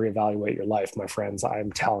 you need to reevaluate your life, my friends.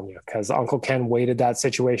 I'm telling you, because Uncle Ken waited that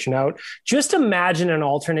situation out. Just imagine an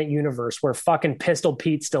alternate universe where fucking Pistol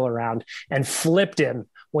Pete's still around and flipped him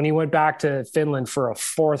when he went back to Finland for a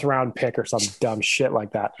 4th round pick or some dumb shit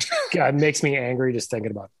like that. It makes me angry just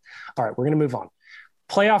thinking about it. All right, we're going to move on.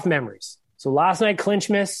 Playoff memories. So last night, clinch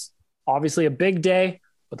miss, obviously a big day,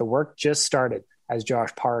 but the work just started, as Josh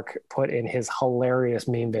Park put in his hilarious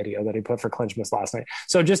meme video that he put for Clinch Miss last night.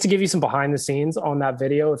 So just to give you some behind the scenes on that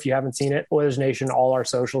video, if you haven't seen it, Oilers Nation, all our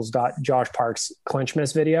socials got Josh Park's Clinch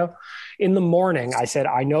Miss video. In the morning, I said,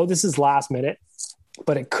 I know this is last minute,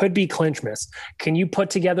 but it could be Clinch Miss. Can you put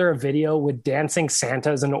together a video with dancing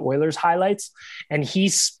Santas and Oilers highlights? And he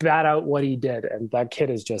spat out what he did. And that kid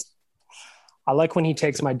is just, I like when he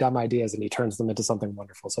takes my dumb ideas and he turns them into something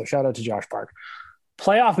wonderful. So shout out to Josh Park.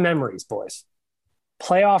 Playoff memories, boys.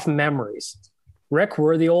 Playoff memories. Rick,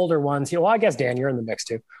 we're the older ones. Well, I guess, Dan, you're in the mix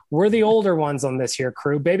too. We're the older ones on this here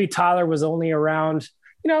crew. Baby Tyler was only around,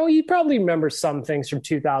 he probably remembers some things from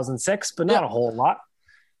 2006, but not a whole lot.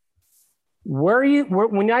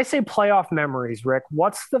 When I say playoff memories, Rick,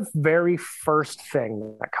 what's the very first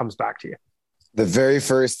thing that comes back to you? The very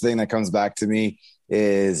first thing that comes back to me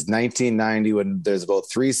is 1990, when there's about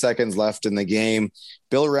 3 seconds left in the game.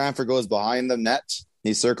 Bill Ranford goes behind the net.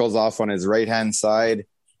 He circles off on his right-hand side,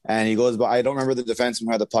 and he goes by. I don't remember the defenseman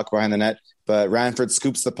who had the puck behind the net, but Ranford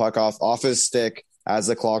scoops the puck off his stick as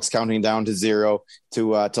the clock's counting down to 0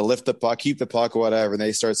 to lift the puck, keep the puck, whatever, and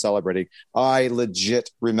they start celebrating. I legit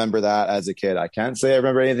remember that as a kid. I can't say I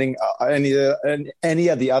remember anything, any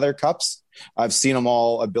of the other cups. I've seen them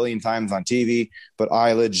all a billion times on TV, but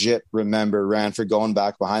I legit remember Ranford going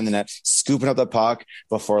back behind the net, scooping up the puck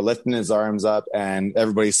before lifting his arms up, and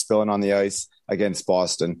everybody spilling on the ice against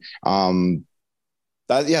Boston.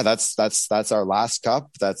 That's our last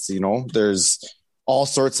cup. That's, there's all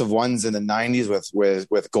sorts of ones in the 90s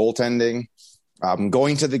with goaltending.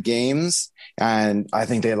 Going to the games, and I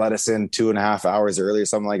think they let us in 2.5 hours early or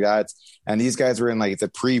something like that. And these guys were in like the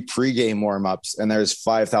pre-game warm-ups, and there's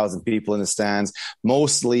 5,000 people in the stands,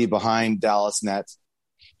 mostly behind Dallas net,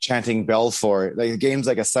 chanting Belfort. Like the game's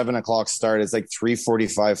like a 7:00 start. It's like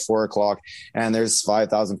 3:45, 4:00, and there's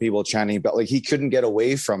 5,000 people chanting. But like he couldn't get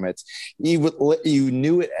away from it. You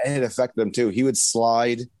knew it affected him too. He would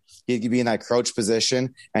slide. He'd be in that crouch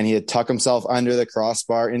position, and he'd tuck himself under the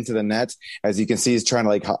crossbar into the net. As you can see, he's trying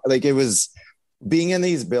to like it was being in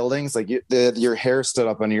these buildings. Like your hair stood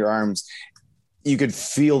up on your arms. You could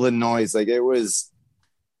feel the noise. Like it was.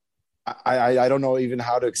 I don't know even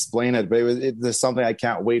how to explain it, but there's something I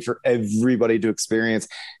can't wait for everybody to experience,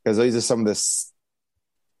 because these are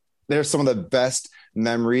they're some of the best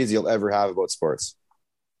memories you'll ever have about sports.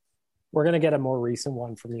 We're going to get a more recent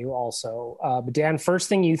one from you also. But Dan, first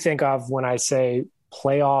thing you think of when I say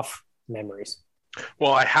playoff memories?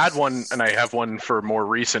 Well, I had one, and I have one for more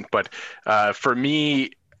recent, but for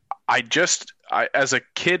me, as a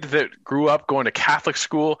kid that grew up going to Catholic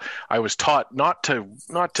school, I was taught not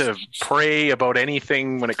to pray about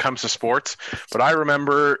anything when it comes to sports. But I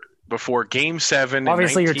remember before Game 7,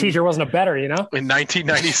 obviously your teacher wasn't a better, in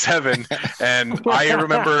 1997, and I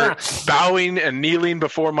remember bowing and kneeling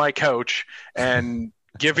before my coach and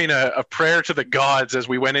giving a prayer to the gods as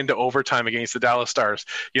we went into overtime against the Dallas Stars.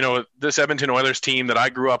 This Edmonton Oilers team that I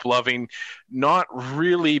grew up loving, not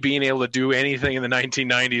really being able to do anything in the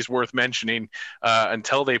 1990s worth mentioning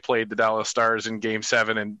until they played the Dallas Stars in Game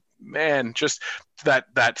 7. And man, just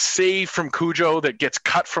that save from Cujo that gets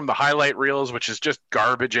cut from the highlight reels, which is just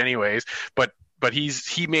garbage anyways. But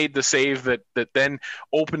he made the save that then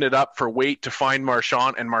opened it up for Waite to find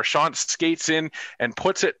Marchand, and Marchand skates in and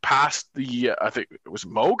puts it past the I think it was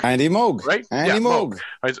Moog. Andy Moog, right? Andy Moog.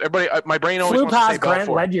 Everybody, my brain always flew wants to past say Grant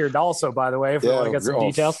Belfort. Ledyard also, by the way, if you want to get some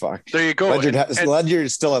details. Fuck. There you go. Ledyard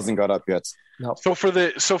still hasn't got up yet. No. So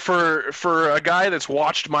for a guy that's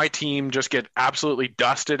watched my team just get absolutely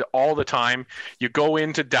dusted all the time, you go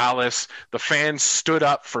into Dallas, the fans stood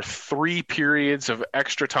up for 3 periods of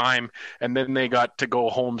extra time, and then they got to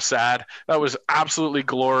go home sad. That was absolutely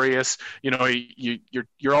glorious. You know,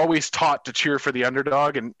 you're always taught to cheer for the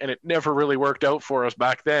underdog, and it never really worked out for us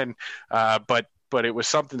back then. But it was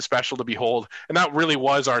something special to behold, and that really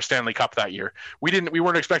was our Stanley Cup that year. We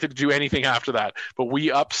weren't expected to do anything after that, but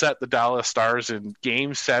we upset the Dallas Stars in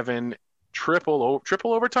Game 7, triple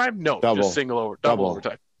overtime. No, just double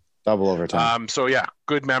overtime. Double overtime. So yeah,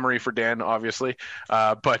 good memory for Dan, obviously.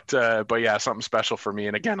 But yeah, something special for me.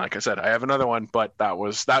 And again, like I said, I have another one, but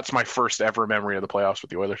that's my first ever memory of the playoffs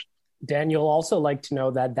with the Oilers. Dan, you'll also like to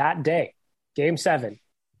know that day, Game 7.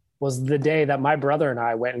 Was the day that my brother and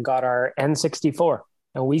I went and got our N64.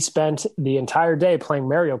 And we spent the entire day playing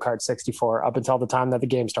Mario Kart 64 up until the time that the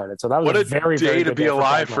game started. So that was a very, very good day to be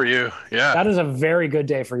alive for you. Yeah. That is a very good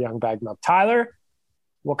day for young Bagmilk. Tyler,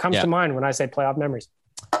 what comes to mind when I say playoff memories?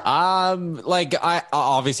 Like I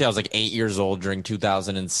was like 8 years old during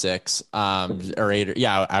 2006, or 8.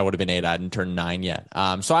 Yeah, I would have been 8. I hadn't turned 9 yet.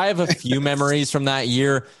 So I have a few memories from that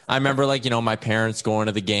year. I remember my parents going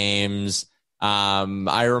to the games.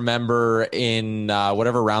 I remember in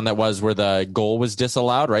whatever round that was where the goal was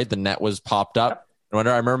disallowed, right? The net was popped up. I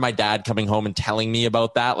remember my dad coming home and telling me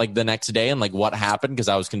about that like the next day and like what happened because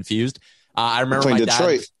I was confused. I remember my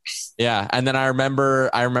dad. Yeah. And then I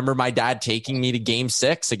remember my dad taking me to Game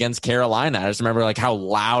 6 against Carolina. I just remember like how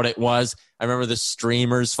loud it was. I remember the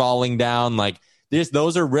streamers falling down. Like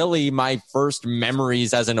those are really my first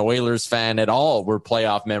memories as an Oilers fan at all were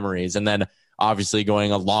playoff memories. And then obviously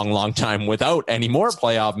going a long, long time without any more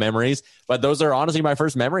playoff memories. But those are honestly my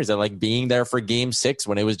first memories of like being there for Game 6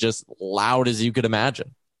 when it was just loud as you could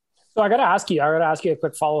imagine. So I got to ask you a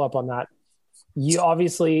quick follow-up on that. You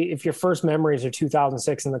obviously, if your first memories are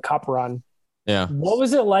 2006 in the Cup run, yeah, what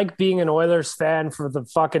was it like being an Oilers fan for the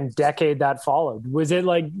fucking decade that followed? Was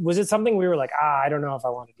it something we were like, I don't know if I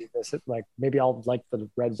want to do this. Like maybe I'll like the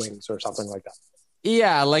Red Wings or something like that.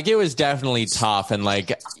 Yeah, like it was definitely tough. And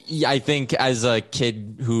like, I think as a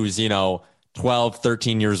kid who's, 12,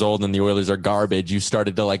 13 years old and the Oilers are garbage, you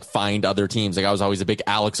started to like find other teams. Like I was always a big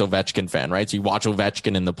Alex Ovechkin fan, right? So you watch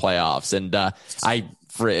Ovechkin in the playoffs. And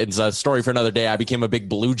it's a story for another day. I became a big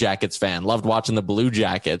Blue Jackets fan, loved watching the Blue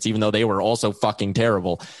Jackets, even though they were also fucking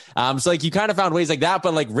terrible. So like you kind of found ways like that,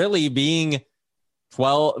 but like really being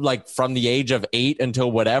 12, like from the age of 8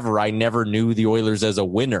 until whatever, I never knew the Oilers as a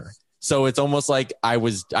winner. So it's almost like I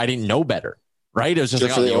didn't know better, right? It was just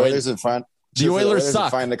like, the Oilers in front. The Oilers suck.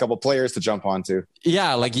 Find a couple players to jump onto.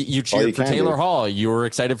 Yeah, like you cheered for Taylor Hall. You were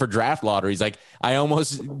excited for draft lotteries. Like I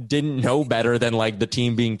almost didn't know better than like the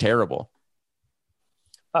team being terrible.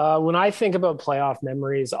 When I think about playoff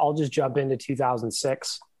memories, I'll just jump into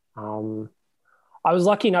 2006. I was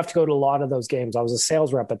lucky enough to go to a lot of those games. I was a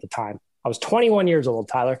sales rep at the time. I was 21 years old,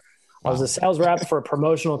 Tyler. I was a sales rep for a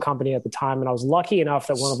promotional company at the time, and I was lucky enough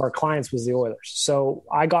that one of our clients was the Oilers. So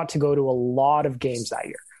I got to go to a lot of games that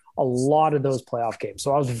year, a lot of those playoff games.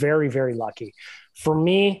 So I was very, very lucky. For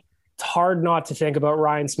me, it's hard not to think about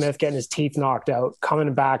Ryan Smith getting his teeth knocked out,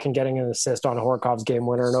 coming back and getting an assist on Horkov's game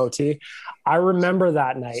winner in OT. I remember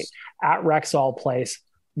that night at Rexall Place,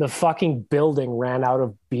 the fucking building ran out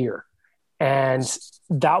of beer. And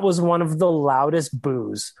that was one of the loudest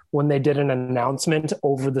boos when they did an announcement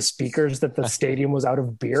over the speakers that the stadium was out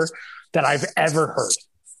of beer that I've ever heard.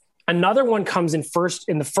 Another one comes in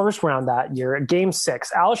the first round that year at Game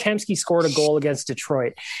 6. Ales Hemsky scored a goal against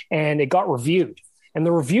Detroit, and it got reviewed. And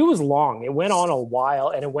the review was long. It went on a while,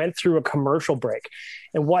 and it went through a commercial break.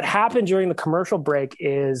 And what happened during the commercial break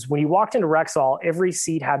is when you walked into Rexall, every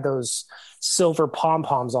seat had those silver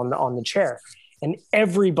pom-poms on the chair, and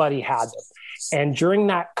everybody had them. And during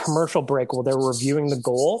that commercial break, while they were reviewing the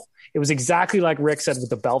goal, it was exactly like Rick said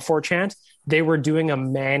with the Belfort chant. They were doing a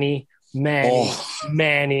Manny to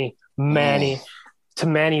Manny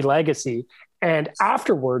legacy. And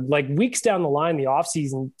afterward, like weeks down the line, the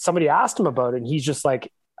offseason, somebody asked him about it. And he's just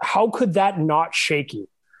like, how could that not shake you?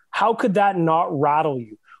 How could that not rattle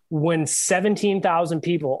you? when 17,000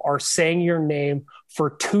 people are saying your name for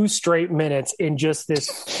 2 straight minutes in just this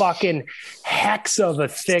fucking hex of a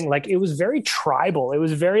thing. Like, it was very tribal. It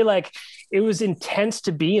was very like, it was intense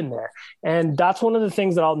to be in there. And that's one of the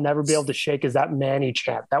things that I'll never be able to shake is that Manny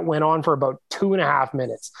chant that went on for about 2.5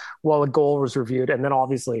 minutes while a goal was reviewed. And then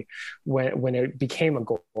obviously when it became a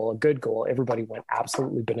goal, a good goal, everybody went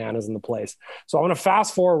absolutely bananas in the place. So I want to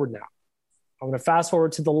fast forward now. I'm going to fast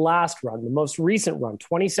forward to the last run, the most recent run,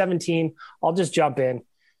 2017. I'll just jump in.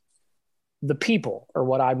 The people are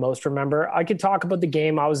what I most remember. I could talk about the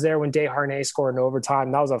game. I was there when Desharnais scored in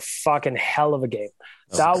overtime. That was a fucking hell of a game.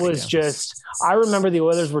 That was just, I remember the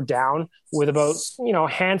Oilers were down with about, a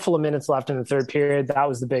handful of minutes left in the third period. That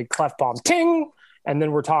was the big clef bomb, ting. And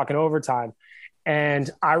then we're talking overtime. And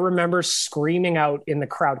I remember screaming out in the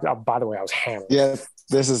crowd. Oh, by the way, I was hammered. Yeah,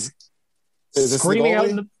 is screaming out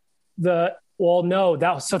in well, no,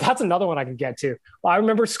 that's another one I could get to. I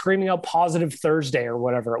remember screaming out positive Thursday or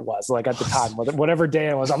whatever it was, like at the time, whatever day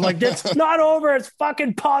it was. I'm like, it's not over. It's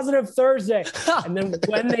fucking positive Thursday. And then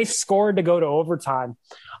when they scored to go to overtime,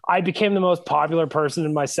 I became the most popular person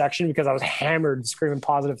in my section because I was hammered screaming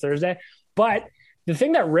positive Thursday. But the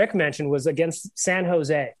thing that Rick mentioned was against San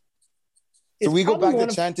Jose. So we go back to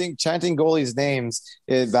chanting goalies' names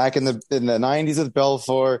back in the 90s with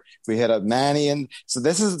Belfour. We had a Manny, and so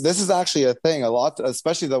this is actually a thing. A lot,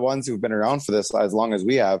 especially the ones who've been around for this as long as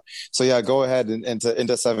we have. So yeah, go ahead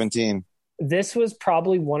into 17. This was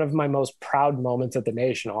probably one of my most proud moments at the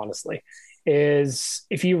Nation. Honestly, is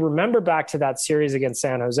if you remember back to that series against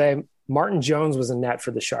San Jose, Martin Jones was in net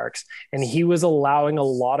for the Sharks, and he was allowing a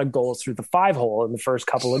lot of goals through the 5-hole in the first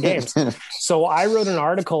couple of games. So I wrote an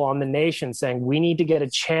article on the Nation saying we need to get a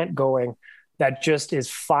chant going that just is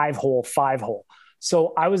 5-hole, 5-hole.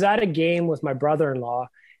 So I was at a game with my brother-in-law,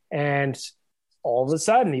 and all of a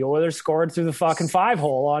sudden the Oilers scored through the fucking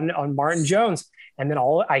 5-hole on Martin Jones. And then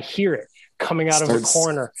I hear it coming out of a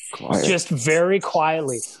corner, just very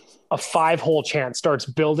quietly. A 5-hole chant starts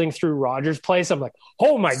building through Rogers Place. I'm like,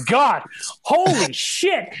 oh my God, holy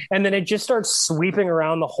shit. And then it just starts sweeping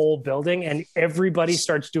around the whole building and everybody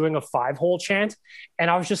starts doing a 5-hole chant. And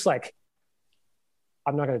I was just like,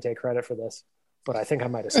 I'm not going to take credit for this, but I think I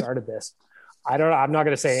might've started this. I'm not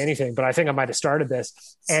going to say anything, but I think I might've started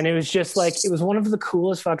this. And it was just like, it was one of the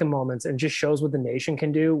coolest fucking moments and just shows what the Nation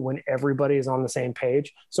can do when everybody is on the same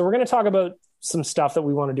page. So we're going to talk about some stuff that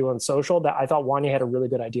we want to do on social that I thought Wanya had a really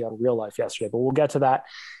good idea on Real Life yesterday, but we'll get to that.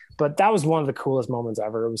 But that was one of the coolest moments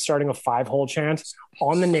ever. It was starting a 5-hole chant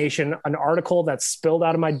on the Nation, an article that spilled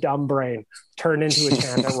out of my dumb brain, turned into a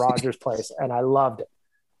chant at Rogers Place. And I loved it.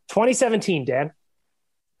 2017, Dan.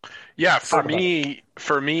 Yeah, for me,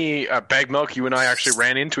 Bag Milk, you and I actually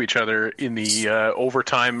ran into each other in the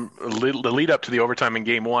overtime, the lead up to the overtime in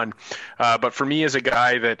game 1. But for me as a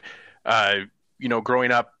guy that,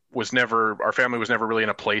 growing up, our family was never really in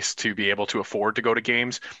a place to be able to afford to go to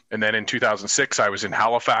games. And then in 2006, I was in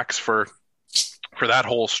Halifax for that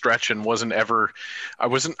whole stretch and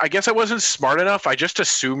I guess I wasn't smart enough. I just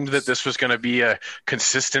assumed that this was going to be a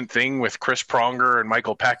consistent thing with Chris Pronger and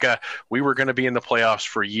Michael Pekka. We were going to be in the playoffs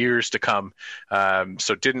for years to come.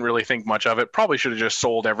 So didn't really think much of it. Probably should have just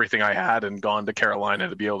sold everything I had and gone to Carolina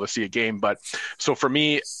to be able to see a game. But so for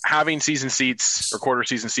me, having season seats or quarter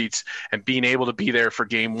season seats and being able to be there for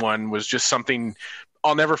game 1 was just something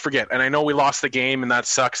I'll never forget. And I know we lost the game and that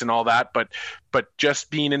sucks and all that, but just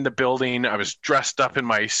being in the building, I was dressed up in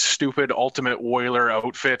my stupid Ultimate Oiler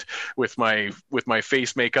outfit with my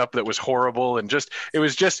face makeup that was horrible. And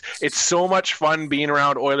it's so much fun being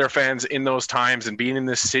around Oiler fans in those times and being in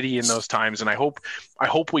this city in those times. And I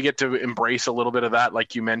hope we get to embrace a little bit of that,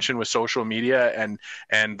 like you mentioned, with social media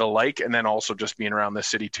and the like, and then also just being around this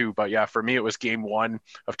city too. But yeah, for me, it was game 1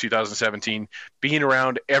 of 2017, being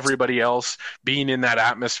around everybody else, being in that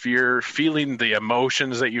atmosphere, feeling the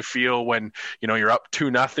emotions that you feel when, you're up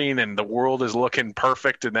 2-0 and the world is looking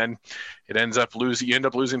perfect. And then you end up losing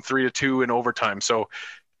 3-2 in overtime. So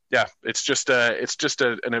yeah, it's just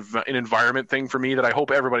an environment thing for me that I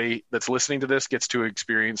hope everybody that's listening to this gets to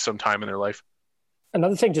experience sometime in their life.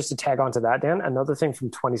 Another thing, just to tag on to that, Dan, another thing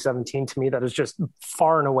from 2017 to me that is just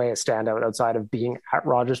far and away a standout outside of being at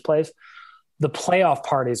Rogers Place, the playoff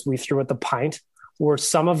parties we threw at the Pint were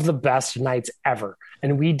some of the best nights ever.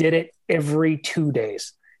 And we did it every 2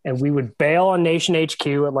 days. And we would bail on Nation HQ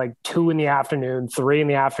at like 2 p.m, 3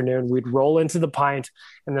 p.m. We'd roll into the Pint,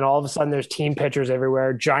 and then all of a sudden there's team pictures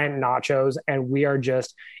everywhere, giant nachos, and we are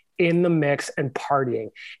just in the mix and partying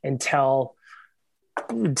until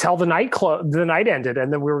the night ended.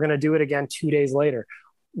 And then we were going to do it again 2 days later.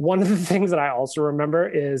 One of the things that I also remember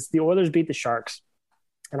is the Oilers beat the Sharks,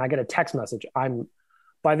 and I get a text message. I'm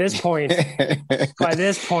By this point,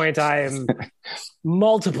 I am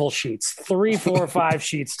multiple sheets, 3, 4, 5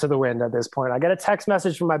 sheets to the wind at this point. I get a text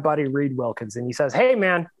message from my buddy Reed Wilkins, and he says, "Hey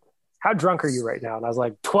man, how drunk are you right now?" And I was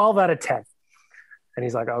like, 12 out of 10. And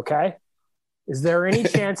he's like, "Okay. Is there any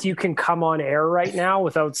chance you can come on air right now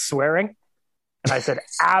without swearing?" And I said,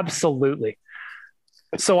 "Absolutely."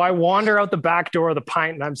 So I wander out the back door of the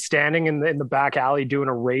Pint, and I'm standing in the back alley doing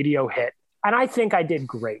a radio hit. And I think I did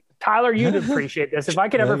great. Tyler, you'd appreciate this. If I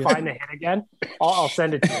could ever find the hit again, I'll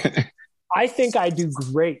send it to you. I think I do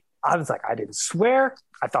great. I was like, I didn't swear.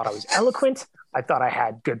 I thought I was eloquent. I thought I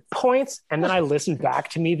had good points. And then I listened back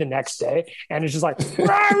to me the next day, and it's just like, rah,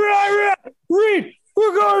 rah, rah, Reed,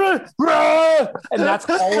 we're going to, rah! And that's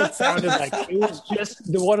all it sounded like. It was just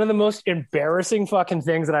one of the most embarrassing fucking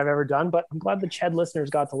things that I've ever done. But I'm glad the Ched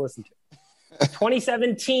listeners got to listen to it.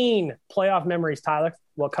 2017 playoff memories, Tyler.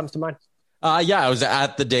 What comes to mind? I was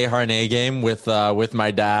at the Desharnais game with my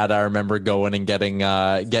dad. I remember going and getting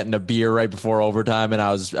a beer right before overtime, and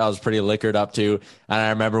I was pretty liquored up too. And I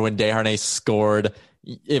remember when Desharnais scored.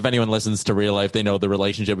 If anyone listens to Real Life, they know the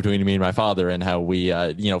relationship between me and my father and how we,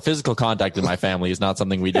 physical contact in my family is not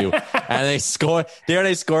something we do. And they score.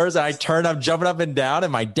 Desharnais scores, and I turn up, jumping up and down,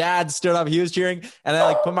 and my dad stood up. He was cheering, and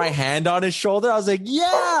I put my hand on his shoulder. I was like,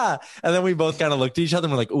 "Yeah!" And then we both kind of looked at each other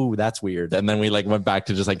and we're like, "Ooh, that's weird." And then we went back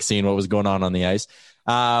to just seeing what was going on the ice.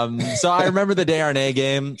 So I remember the Desharnais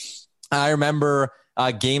game. I remember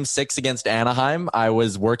game 6 against Anaheim. I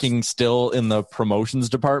was working still in the promotions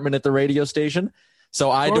department at the radio station. So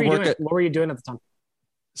I had to work what were you doing at the time?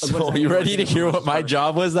 So are you ready to hear what my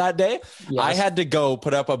job was that day? Yes. I had to go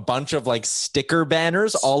put up a bunch of sticker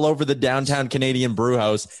banners all over the downtown Canadian brew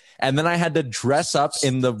house. And then I had to dress up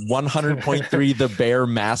in the 100.3 The Bear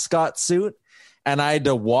mascot suit. And I had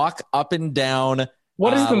to walk up and down.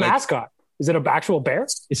 What is the mascot? Is it an actual bear?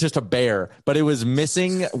 It's just a bear, but it was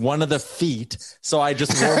missing one of the feet. So I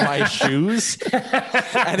just wore my shoes,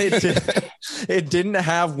 and it didn't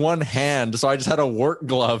have one hand. So I just had a work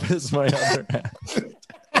glove as my other hand.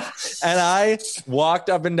 And I walked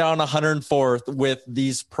up and down 104th with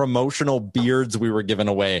these promotional beards we were giving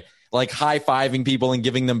away, high-fiving people and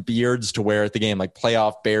giving them beards to wear at the game,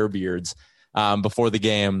 playoff bear beards before the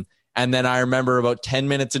game. And then I remember about 10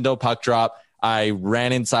 minutes into a puck drop, I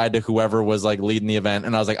ran inside to whoever was leading the event,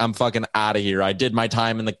 and I was like, "I'm fucking out of here." I did my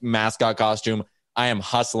time in the mascot costume. I am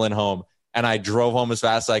hustling home, and I drove home as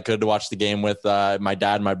fast as I could to watch the game with my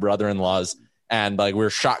dad and my brother-in-laws. And we were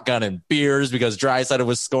shotgunning beers because Draisaitl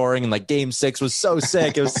was scoring, and game 6 was so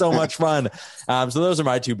sick. It was so much fun. So those are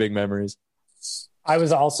my 2 big memories. I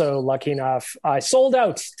was also lucky enough. I sold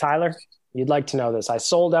out, Tyler. You'd like to know this. I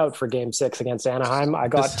sold out for game 6 against Anaheim. I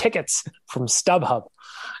got tickets from StubHub.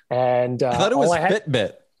 And I thought it was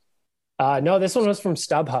Fitbit. No, this one was from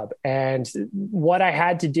StubHub. And what I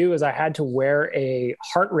had to do is I had to wear a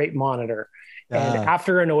heart rate monitor. And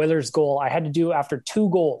after an Oilers goal, I had to do after 2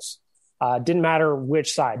 goals. Didn't matter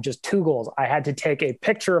which side, just 2 goals. I had to take a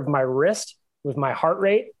picture of my wrist with my heart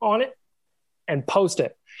rate on it and post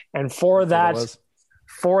it. And for that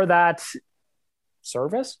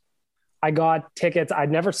service, I got tickets.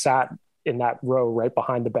 I'd never sat in that row right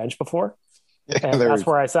behind the bench before. And that's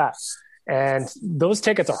where I sat. And those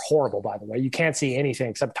tickets are horrible, by the way. You can't see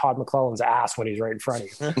anything except Todd McClellan's ass when he's right in front of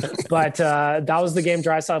you. But that was the game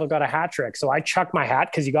Draisaitl got a hat trick. So I chucked my hat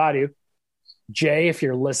because you got to. Jay, if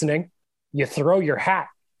you're listening, you throw your hat.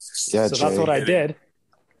 Yeah, so Jay. That's what I did.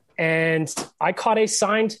 And I caught a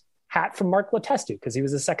signed hat from Mark Letestu because he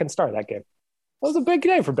was the second star that game. That was a big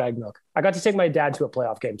day for Bag Milk. I got to take my dad to a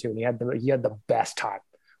playoff game too, and he had the best time.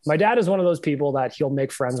 My dad is one of those people that he'll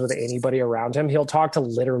make friends with anybody around him. He'll talk to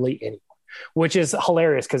literally anyone, which is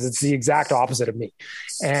hilarious because it's the exact opposite of me.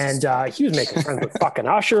 And he was making friends with fucking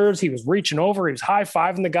ushers. He was reaching over. He was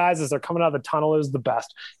high-fiving the guys as they're coming out of the tunnel. It was the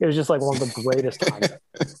best. It was just one of the greatest times.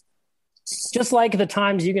 Just like the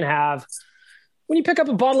times you can have when you pick up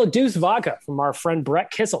a bottle of Deuce Vodka from our friend Brett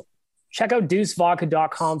Kissel. Check out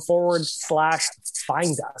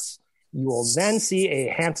deucevodka.com/find us. You will then see a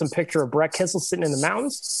handsome picture of Brett Kissel sitting in the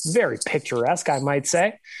mountains. Very picturesque, I might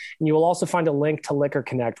say. And you will also find a link to Liquor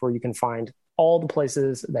Connect where you can find all the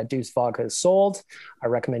places that Deuce Vodka is sold. I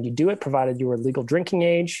recommend you do it, provided you are legal drinking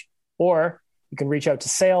age, or you can reach out to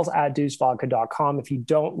sales@deucevodka.com if you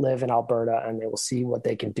don't live in Alberta, and they will see what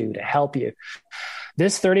they can do to help you.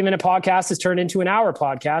 This 30-minute podcast has turned into an hour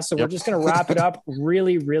podcast, so we're just going to wrap it up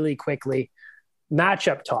really, really quickly.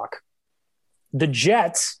 Matchup talk. The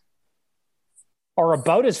Jets are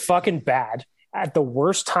about as fucking bad at the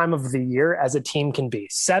worst time of the year as a team can be.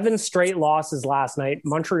 7 straight losses last night.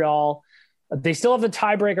 Montreal, they still have the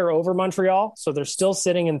tiebreaker over Montreal, so they're still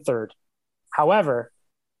sitting in third. However,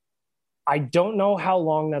 I don't know how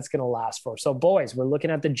long that's going to last for. So, boys, we're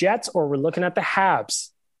looking at the Jets or we're looking at the Habs.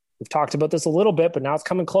 We've talked about this a little bit, but now it's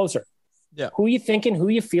coming closer. Yeah. Who you thinking? Who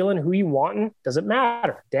you feeling? Who you wanting? Does it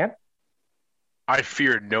matter, Dan? I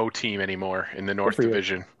fear no team anymore in the North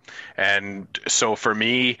Division. And so for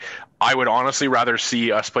me, I would honestly rather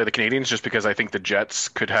see us play the Canadians just because I think the Jets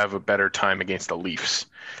could have a better time against the Leafs.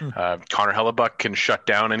 Connor Hellebuck can shut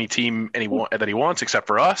down any team that he wants except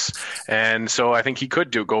for us. And so I think he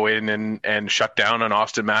could go in and shut down an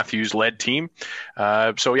Austin Matthews-led team.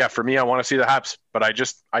 So yeah, for me, I want to see the Habs. But I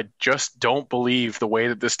just don't believe the way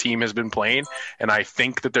that this team has been playing. And I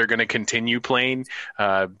think that they're going to continue playing,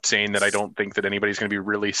 saying that I don't think that anybody's going to be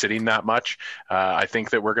really sitting that much. I think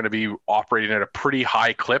that we're going to be operating at a pretty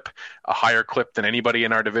high clip, a higher clip than anybody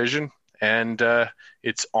in our division. And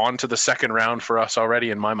it's on to the second round for us already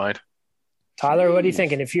in my mind. Tyler, what are you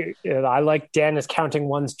thinking? I like Dan is counting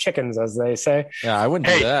one's chickens, as they say. Yeah, I wouldn't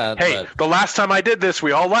do that. Hey, the last time I did this,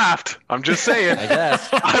 we all laughed. I'm just saying. I guess.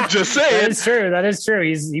 I'm just saying. That is true.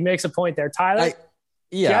 He makes a point there. Tyler,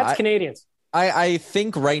 Jets, Canadians. I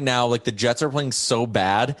think right now, like, the Jets are playing so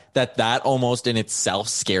bad that almost in itself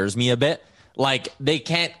scares me a bit. Like, they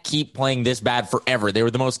can't keep playing this bad forever. They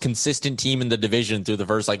were the most consistent team in the division through the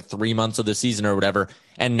first 3 months of the season or whatever.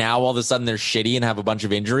 And now all of a sudden they're shitty and have a bunch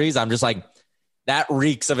of injuries. I'm just like, that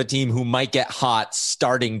reeks of a team who might get hot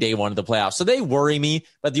starting day one of the playoffs. So they worry me,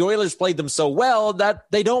 but the Oilers played them so well that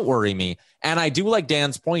they don't worry me. And I do like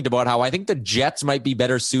Dan's point about how I think the Jets might be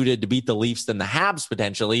better suited to beat the Leafs than the Habs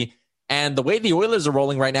potentially. And the way the Oilers are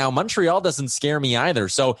rolling right now, Montreal doesn't scare me either.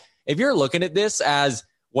 So if you're looking at this as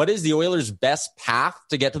what is the Oilers' best path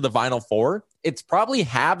to get to the Final Four, it's probably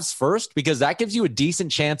Habs first because that gives you a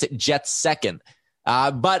decent chance at Jets second.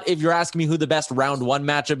 But if you're asking me who the best round one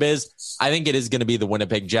matchup is, I think it is going to be the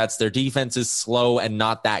Winnipeg Jets. Their defense is slow and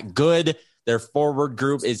not that good. Their forward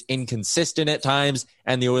group is inconsistent at times,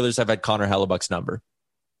 and the Oilers have had Connor Hellebuck's number.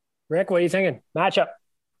 Rick, what are you thinking? Matchup?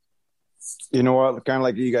 You know what? Kind of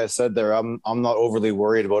like you guys said there, I'm not overly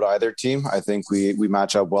worried about either team. I think we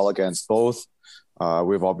match up well against both.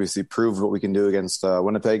 We've obviously proved what we can do against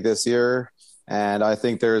Winnipeg this year. And I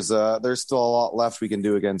think there's still a lot left we can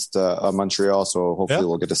do against Montreal. So hopefully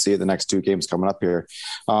we'll get to see it the next two games coming up here.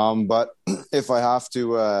 But if I have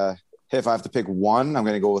to pick one, I'm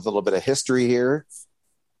going to go with a little bit of history here.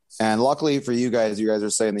 And luckily for you guys are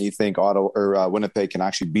saying that you think Winnipeg can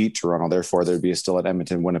actually beat Toronto. Therefore, there'd be still an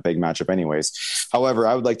Edmonton-Winnipeg matchup anyways. However,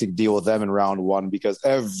 I would like to deal with them in round one because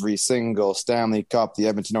every single Stanley Cup the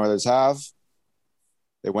Edmonton Oilers have,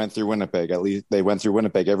 they went through Winnipeg. At least they went through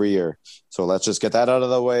Winnipeg every year. So let's just get that out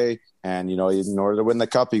of the way. And, in order to win the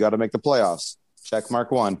cup, you got to make the playoffs. Check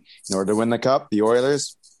mark one. In order to win the cup, the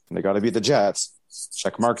Oilers, they got to beat the Jets.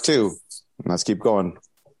 Check mark two. And let's keep going.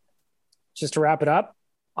 Just to wrap it up,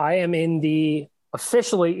 I am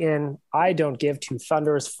officially in I don't give two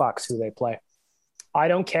thunderous fucks who they play. I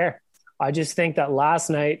don't care. I just think that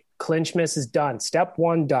last night, clinch miss is done. Step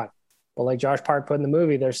one, done. But like Josh Park put in the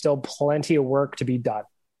movie, there's still plenty of work to be done.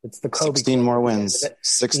 It's the Kobe. 16 more wins.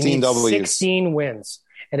 16 Ws. 16 wins.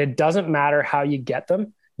 And it doesn't matter how you get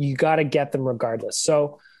them. You got to get them regardless.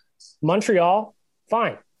 So Montreal,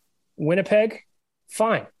 fine. Winnipeg,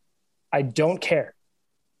 fine. I don't care.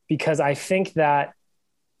 Because I think that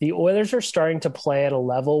the Oilers are starting to play at a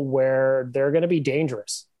level where they're going to be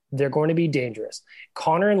dangerous. They're going to be dangerous.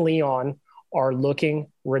 Connor and Leon are looking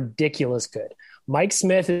ridiculous good. Mike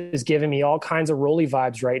Smith is giving me all kinds of Rolly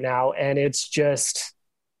vibes right now, and it's just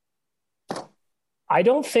I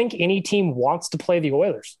don't think any team wants to play the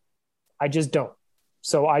Oilers. I just don't.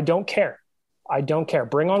 So I don't care. I don't care.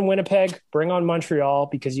 Bring on Winnipeg, bring on Montreal,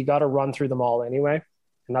 because you got to run through them all anyway.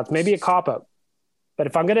 And that's maybe a cop-out. But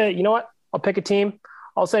if I'm going to, you know what? I'll pick a team.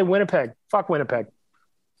 I'll say Winnipeg. Fuck Winnipeg.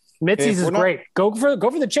 Mitzi's is great. Go for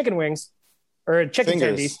the chicken wings or chicken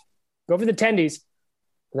tendies. Go for the tendies,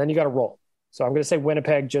 and then you got to roll. So I'm going to say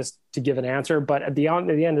Winnipeg just to give an answer. But at the end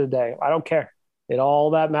of the day, I don't care.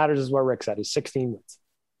 All that matters is what Rick said. He's 16 wins.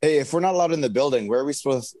 Hey, if we're not allowed in the building, where are we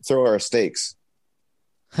supposed to throw our stakes?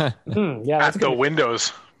 Yeah, at the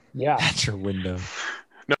windows. Yeah, at your window.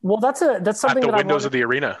 No, well, that's something at the windows of the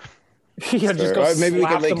arena. Yeah, just go maybe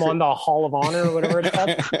slap them on the Hall of Honor or whatever it's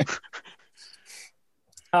called.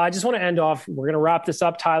 I just want to end off. We're going to wrap this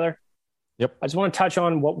up, Tyler. Yep. I just want to touch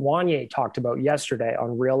on what Wanye talked about yesterday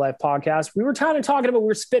on Real Life Podcast. We were talking about, we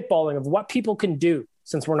were spitballing of what people can do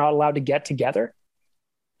since we're not allowed to get together.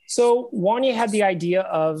 So Wanye had the idea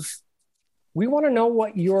of, we want to know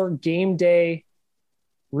what your game day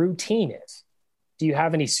routine is. Do you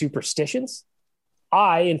have any superstitions?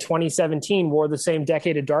 I, in 2017, wore the same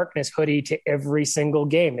Decade of Darkness hoodie to every single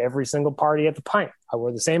game, every single party at the Pint. I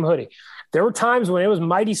wore the same hoodie. There were times when it was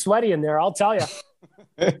mighty sweaty in there, I'll tell you.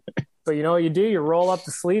 But you know what you do? You roll up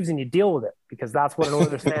the sleeves and you deal with it, because that's what an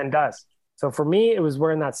Oilers fan does. So for me, it was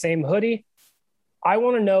wearing that same hoodie. I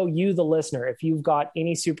want to know, you, the listener, if you've got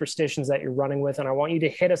any superstitions that you're running with, and I want you to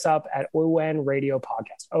hit us up at ON Radio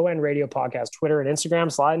Podcast, ON Radio Podcast, Twitter and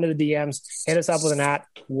Instagram. Slide into the DMs, hit us up with an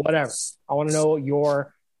 @ whatever. I want to know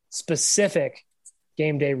your specific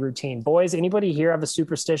game day routine. Boys, anybody here have a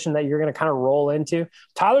superstition that you're going to kind of roll into?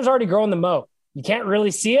 Tyler's already growing the moat. You can't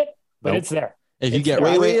really see it, but It's there. If you get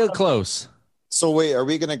real close. So wait, are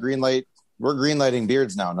we going to greenlight? We're greenlighting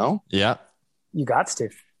beards now, no? Yeah. You got to.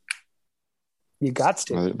 You got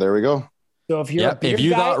to. There we go. So if you're a beard if you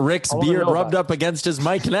guy, thought Rick's beard rubbed up against his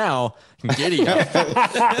mic now, giddy.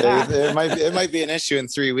 it might be an issue in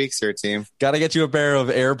 3 weeks here, team. Got to get you a pair of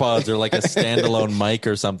AirPods or like a standalone mic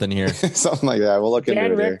or something here. Something like that. We'll look into it.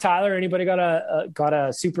 Rick, Tyler, anybody got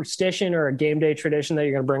a superstition or a game day tradition that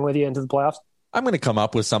you're going to bring with you into the playoffs? I'm going to come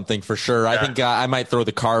up with something for sure. I think I might throw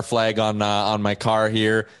the car flag on my car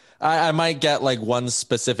here. I might get like one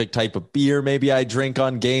specific type of beer maybe I drink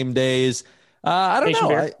on game days. I don't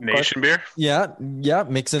know. Nation beer? Yeah.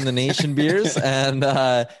 Mixing the Nation beers. And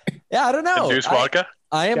I don't know. Deuce vodka?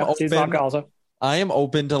 I am open. Vodka also. I am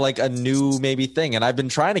open to like a new maybe thing. And I've been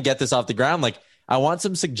trying to get this off the ground. Like, I want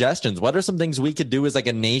some suggestions. What are some things we could do as like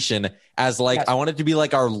a nation as like, I want it to be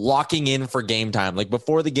like our locking in for game time. Like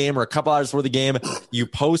before the game or a couple hours before the game, you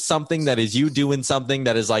post something that is you doing something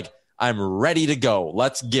that is like, I'm ready to go.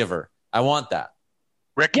 Let's give her. I want that.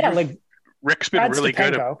 Rick's been Brad really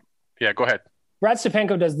Stepenko, good. Yeah, go ahead. Brad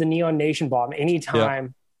Stepenko does the Neon Nation bomb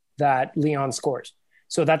anytime that Leon scores.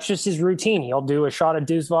 So that's just his routine. He'll do a shot of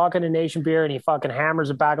Deuce vodka and a Nation beer, and he fucking hammers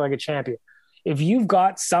it back like a champion. If you've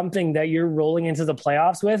got something that you're rolling into the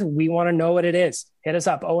playoffs with, we want to know what it is. Hit us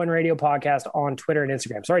up, ON Radio Podcast on Twitter and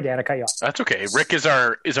Instagram. Sorry, Dan, I cut you off. That's okay. Rick is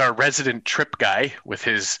our resident trip guy with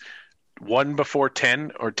his 1 before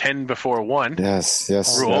 10 or 10 before 1 yes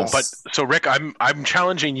rule. Yes. But so Rick, I'm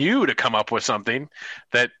challenging you to come up with something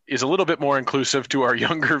that is a little bit more inclusive to our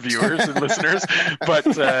younger viewers and listeners.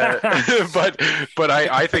 But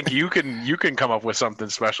I think you can come up with something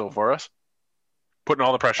special for us. Putting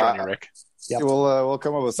all the pressure on you, Rick. Yep. We'll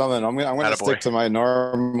come up with something. I'm gonna stick to my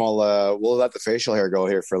normal. We'll let the facial hair go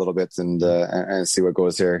here for a little bit and see what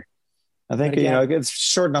goes here. I think it's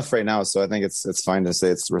short enough right now, so I think it's fine to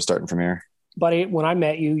say we're starting from here. Buddy, when I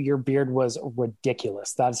met you, your beard was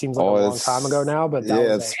ridiculous. That seems like a long time ago now, but that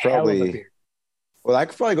was it's probably hell of a beard. Well,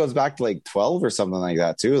 that probably goes back to like 12 or something like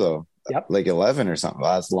that too, though. Yep. Like 11 or something.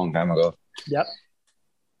 Well, that's a long time ago. Yep.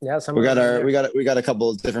 Yeah, we got a couple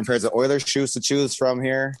of different pairs of Oilers shoes to choose from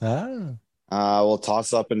here. We'll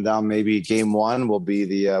toss up and down. Maybe game 1 will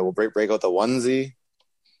be we'll break out the onesie.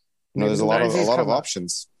 There's a lot of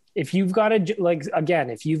options. If you've got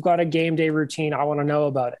if you've got a game day routine, I want to know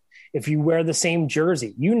about it. If you wear the same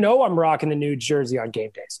jersey, I'm rocking the new jersey on game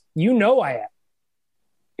days. I am.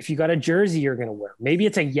 If you got a jersey you're going to wear, maybe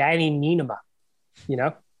it's a Yanni Niinema.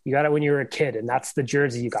 You got it when you were a kid, and that's the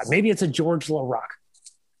jersey you got. Maybe it's a George Laraque.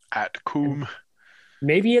 At Coombe.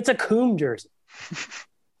 Maybe it's a Coombe jersey.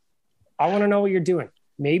 I want to know what you're doing.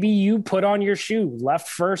 Maybe you put on your shoe left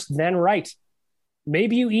first, then right.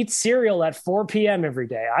 Maybe you eat cereal at 4 p.m. every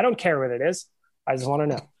day. I don't care what it is. I just want to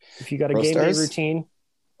know. If you got a game day routine,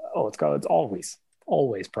 it's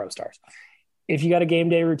always Pro Stars. If you got a game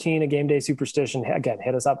day routine, a game day superstition, again,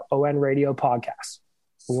 hit us up, ON Radio Podcast.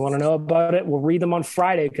 We want to know about it. We'll read them on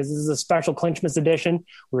Friday because this is a special Clinchmas edition.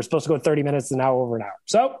 We were supposed to go 30 minutes and now over an hour.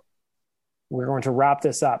 So we're going to wrap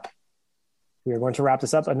this up.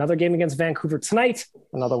 Another game against Vancouver tonight,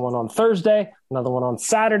 another one on Thursday, another one on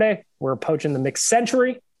Saturday. We're approaching the mixed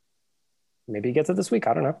century. Maybe he gets it this week.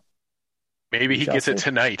 I don't know. Maybe he gets it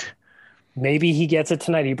tonight.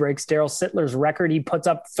 He breaks Daryl Sittler's record. He puts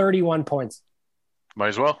up 31 points. Might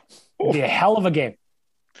as well. It'd be a hell of a game.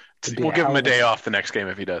 We'll give him a day off the next game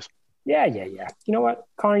if he does. Yeah. You know what?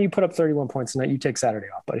 Connor, you put up 31 points tonight. You take Saturday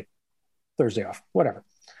off, buddy. Thursday off. Whatever.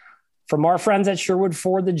 From our friends at Sherwood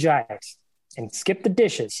Ford the Giants and Skip the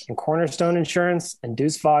Dishes and Cornerstone Insurance and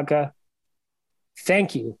Deuce Vodka,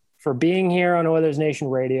 thank you for being here on Oilers Nation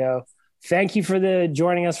Radio. Thank you for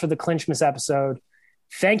joining us for the Clinchmas episode.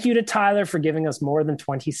 Thank you to Tyler for giving us more than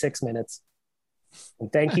 26 minutes.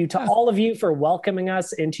 And thank you to all of you for welcoming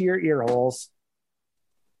us into your ear holes.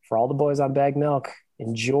 For all the boys on Bag Milk,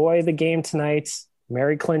 enjoy the game tonight.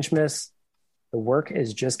 Merry Clinchmas. The work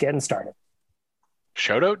is just getting started.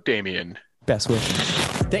 Shout out Damien. Best wishes.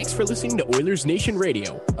 Thanks for listening to Oilers Nation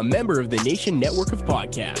Radio, a member of the Nation Network of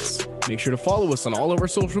Podcasts. Make sure to follow us on all of our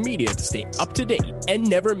social media to stay up to date and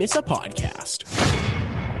never miss a podcast.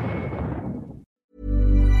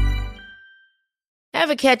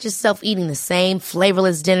 Ever catch yourself eating the same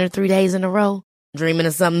flavorless dinner 3 days in a row? Dreaming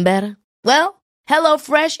of something better? Well,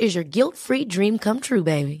 HelloFresh is your guilt-free dream come true,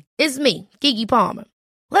 baby. It's me, Keke Palmer.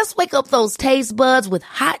 Let's wake up those taste buds with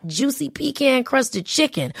hot, juicy pecan-crusted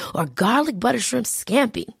chicken or garlic butter shrimp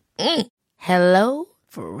scampi. Hello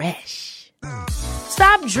Fresh.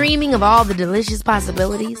 Stop dreaming of all the delicious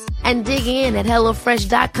possibilities and dig in at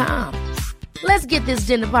HelloFresh.com. Let's get this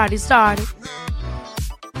dinner party started.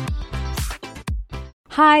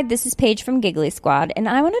 Hi, this is Paige from Giggly Squad, and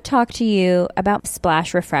I want to talk to you about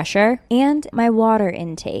Splash Refresher and my water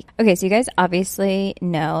intake. Okay, so you guys obviously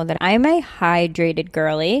know that I'm a hydrated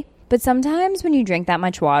girly, but sometimes when you drink that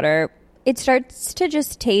much water, it starts to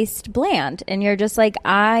just taste bland, and you're just like,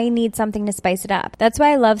 I need something to spice it up. That's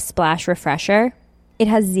why I love Splash Refresher. It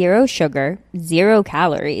has 0 sugar, 0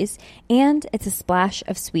 calories, and it's a splash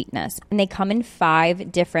of sweetness. And they come in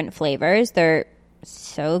 5 different flavors. They're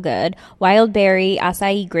so good. Wild berry,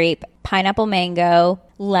 acai grape, pineapple mango,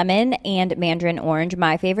 lemon, and mandarin orange.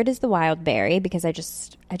 My favorite is the wild berry because I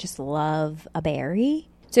just love a berry.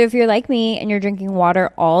 So if you're like me and you're drinking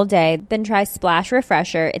water all day, then try Splash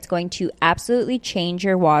Refresher. It's going to absolutely change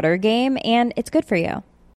your water game, and it's good for you.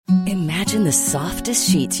 Imagine the softest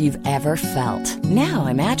sheets you've ever felt. Now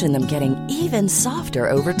imagine them getting even softer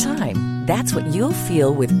over time. That's what you'll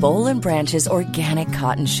feel with Boll & Branch's organic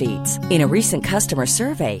cotton sheets. In a recent customer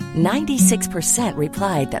survey, 96%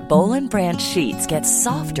 replied that Boll & Branch sheets get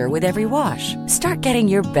softer with every wash. Start getting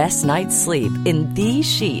your best night's sleep in these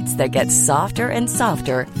sheets that get softer and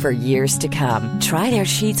softer for years to come. Try their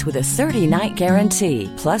sheets with a 30-night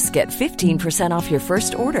guarantee. Plus, get 15% off your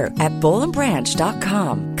first order at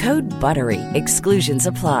bollandbranch.com. Code BUTTERY. Exclusions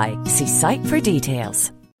apply. See site for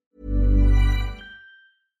details.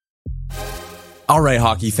 All right,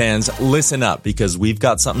 hockey fans, listen up because we've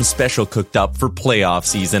got something special cooked up for playoff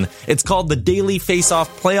season. It's called the Daily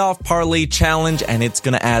Face-Off Playoff Parlay Challenge, and it's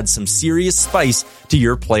going to add some serious spice to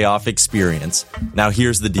your playoff experience. Now,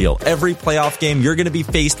 here's the deal. Every playoff game, you're going to be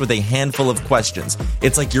faced with a handful of questions.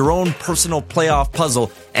 It's like your own personal playoff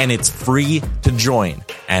puzzle, and it's free to join.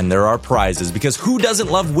 And there are prizes, because who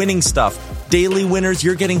doesn't love winning stuff? Daily winners,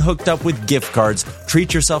 you're getting hooked up with gift cards.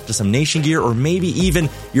 Treat yourself to some Nation gear or maybe even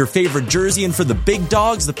your favorite jersey. And for the big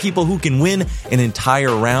dogs, the people who can win an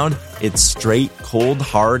entire round, it's straight, cold,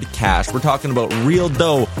 hard cash. We're talking about real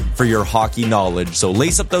dough for your hockey knowledge. So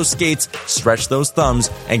lace up those skates, stretch those thumbs,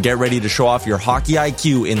 and get ready to show off your hockey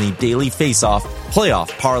IQ in the Daily Face-Off Playoff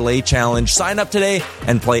Parlay Challenge. Sign up today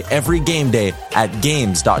and play every game day at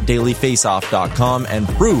games.dailyfaceoff.com and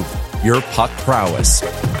prove your puck prowess.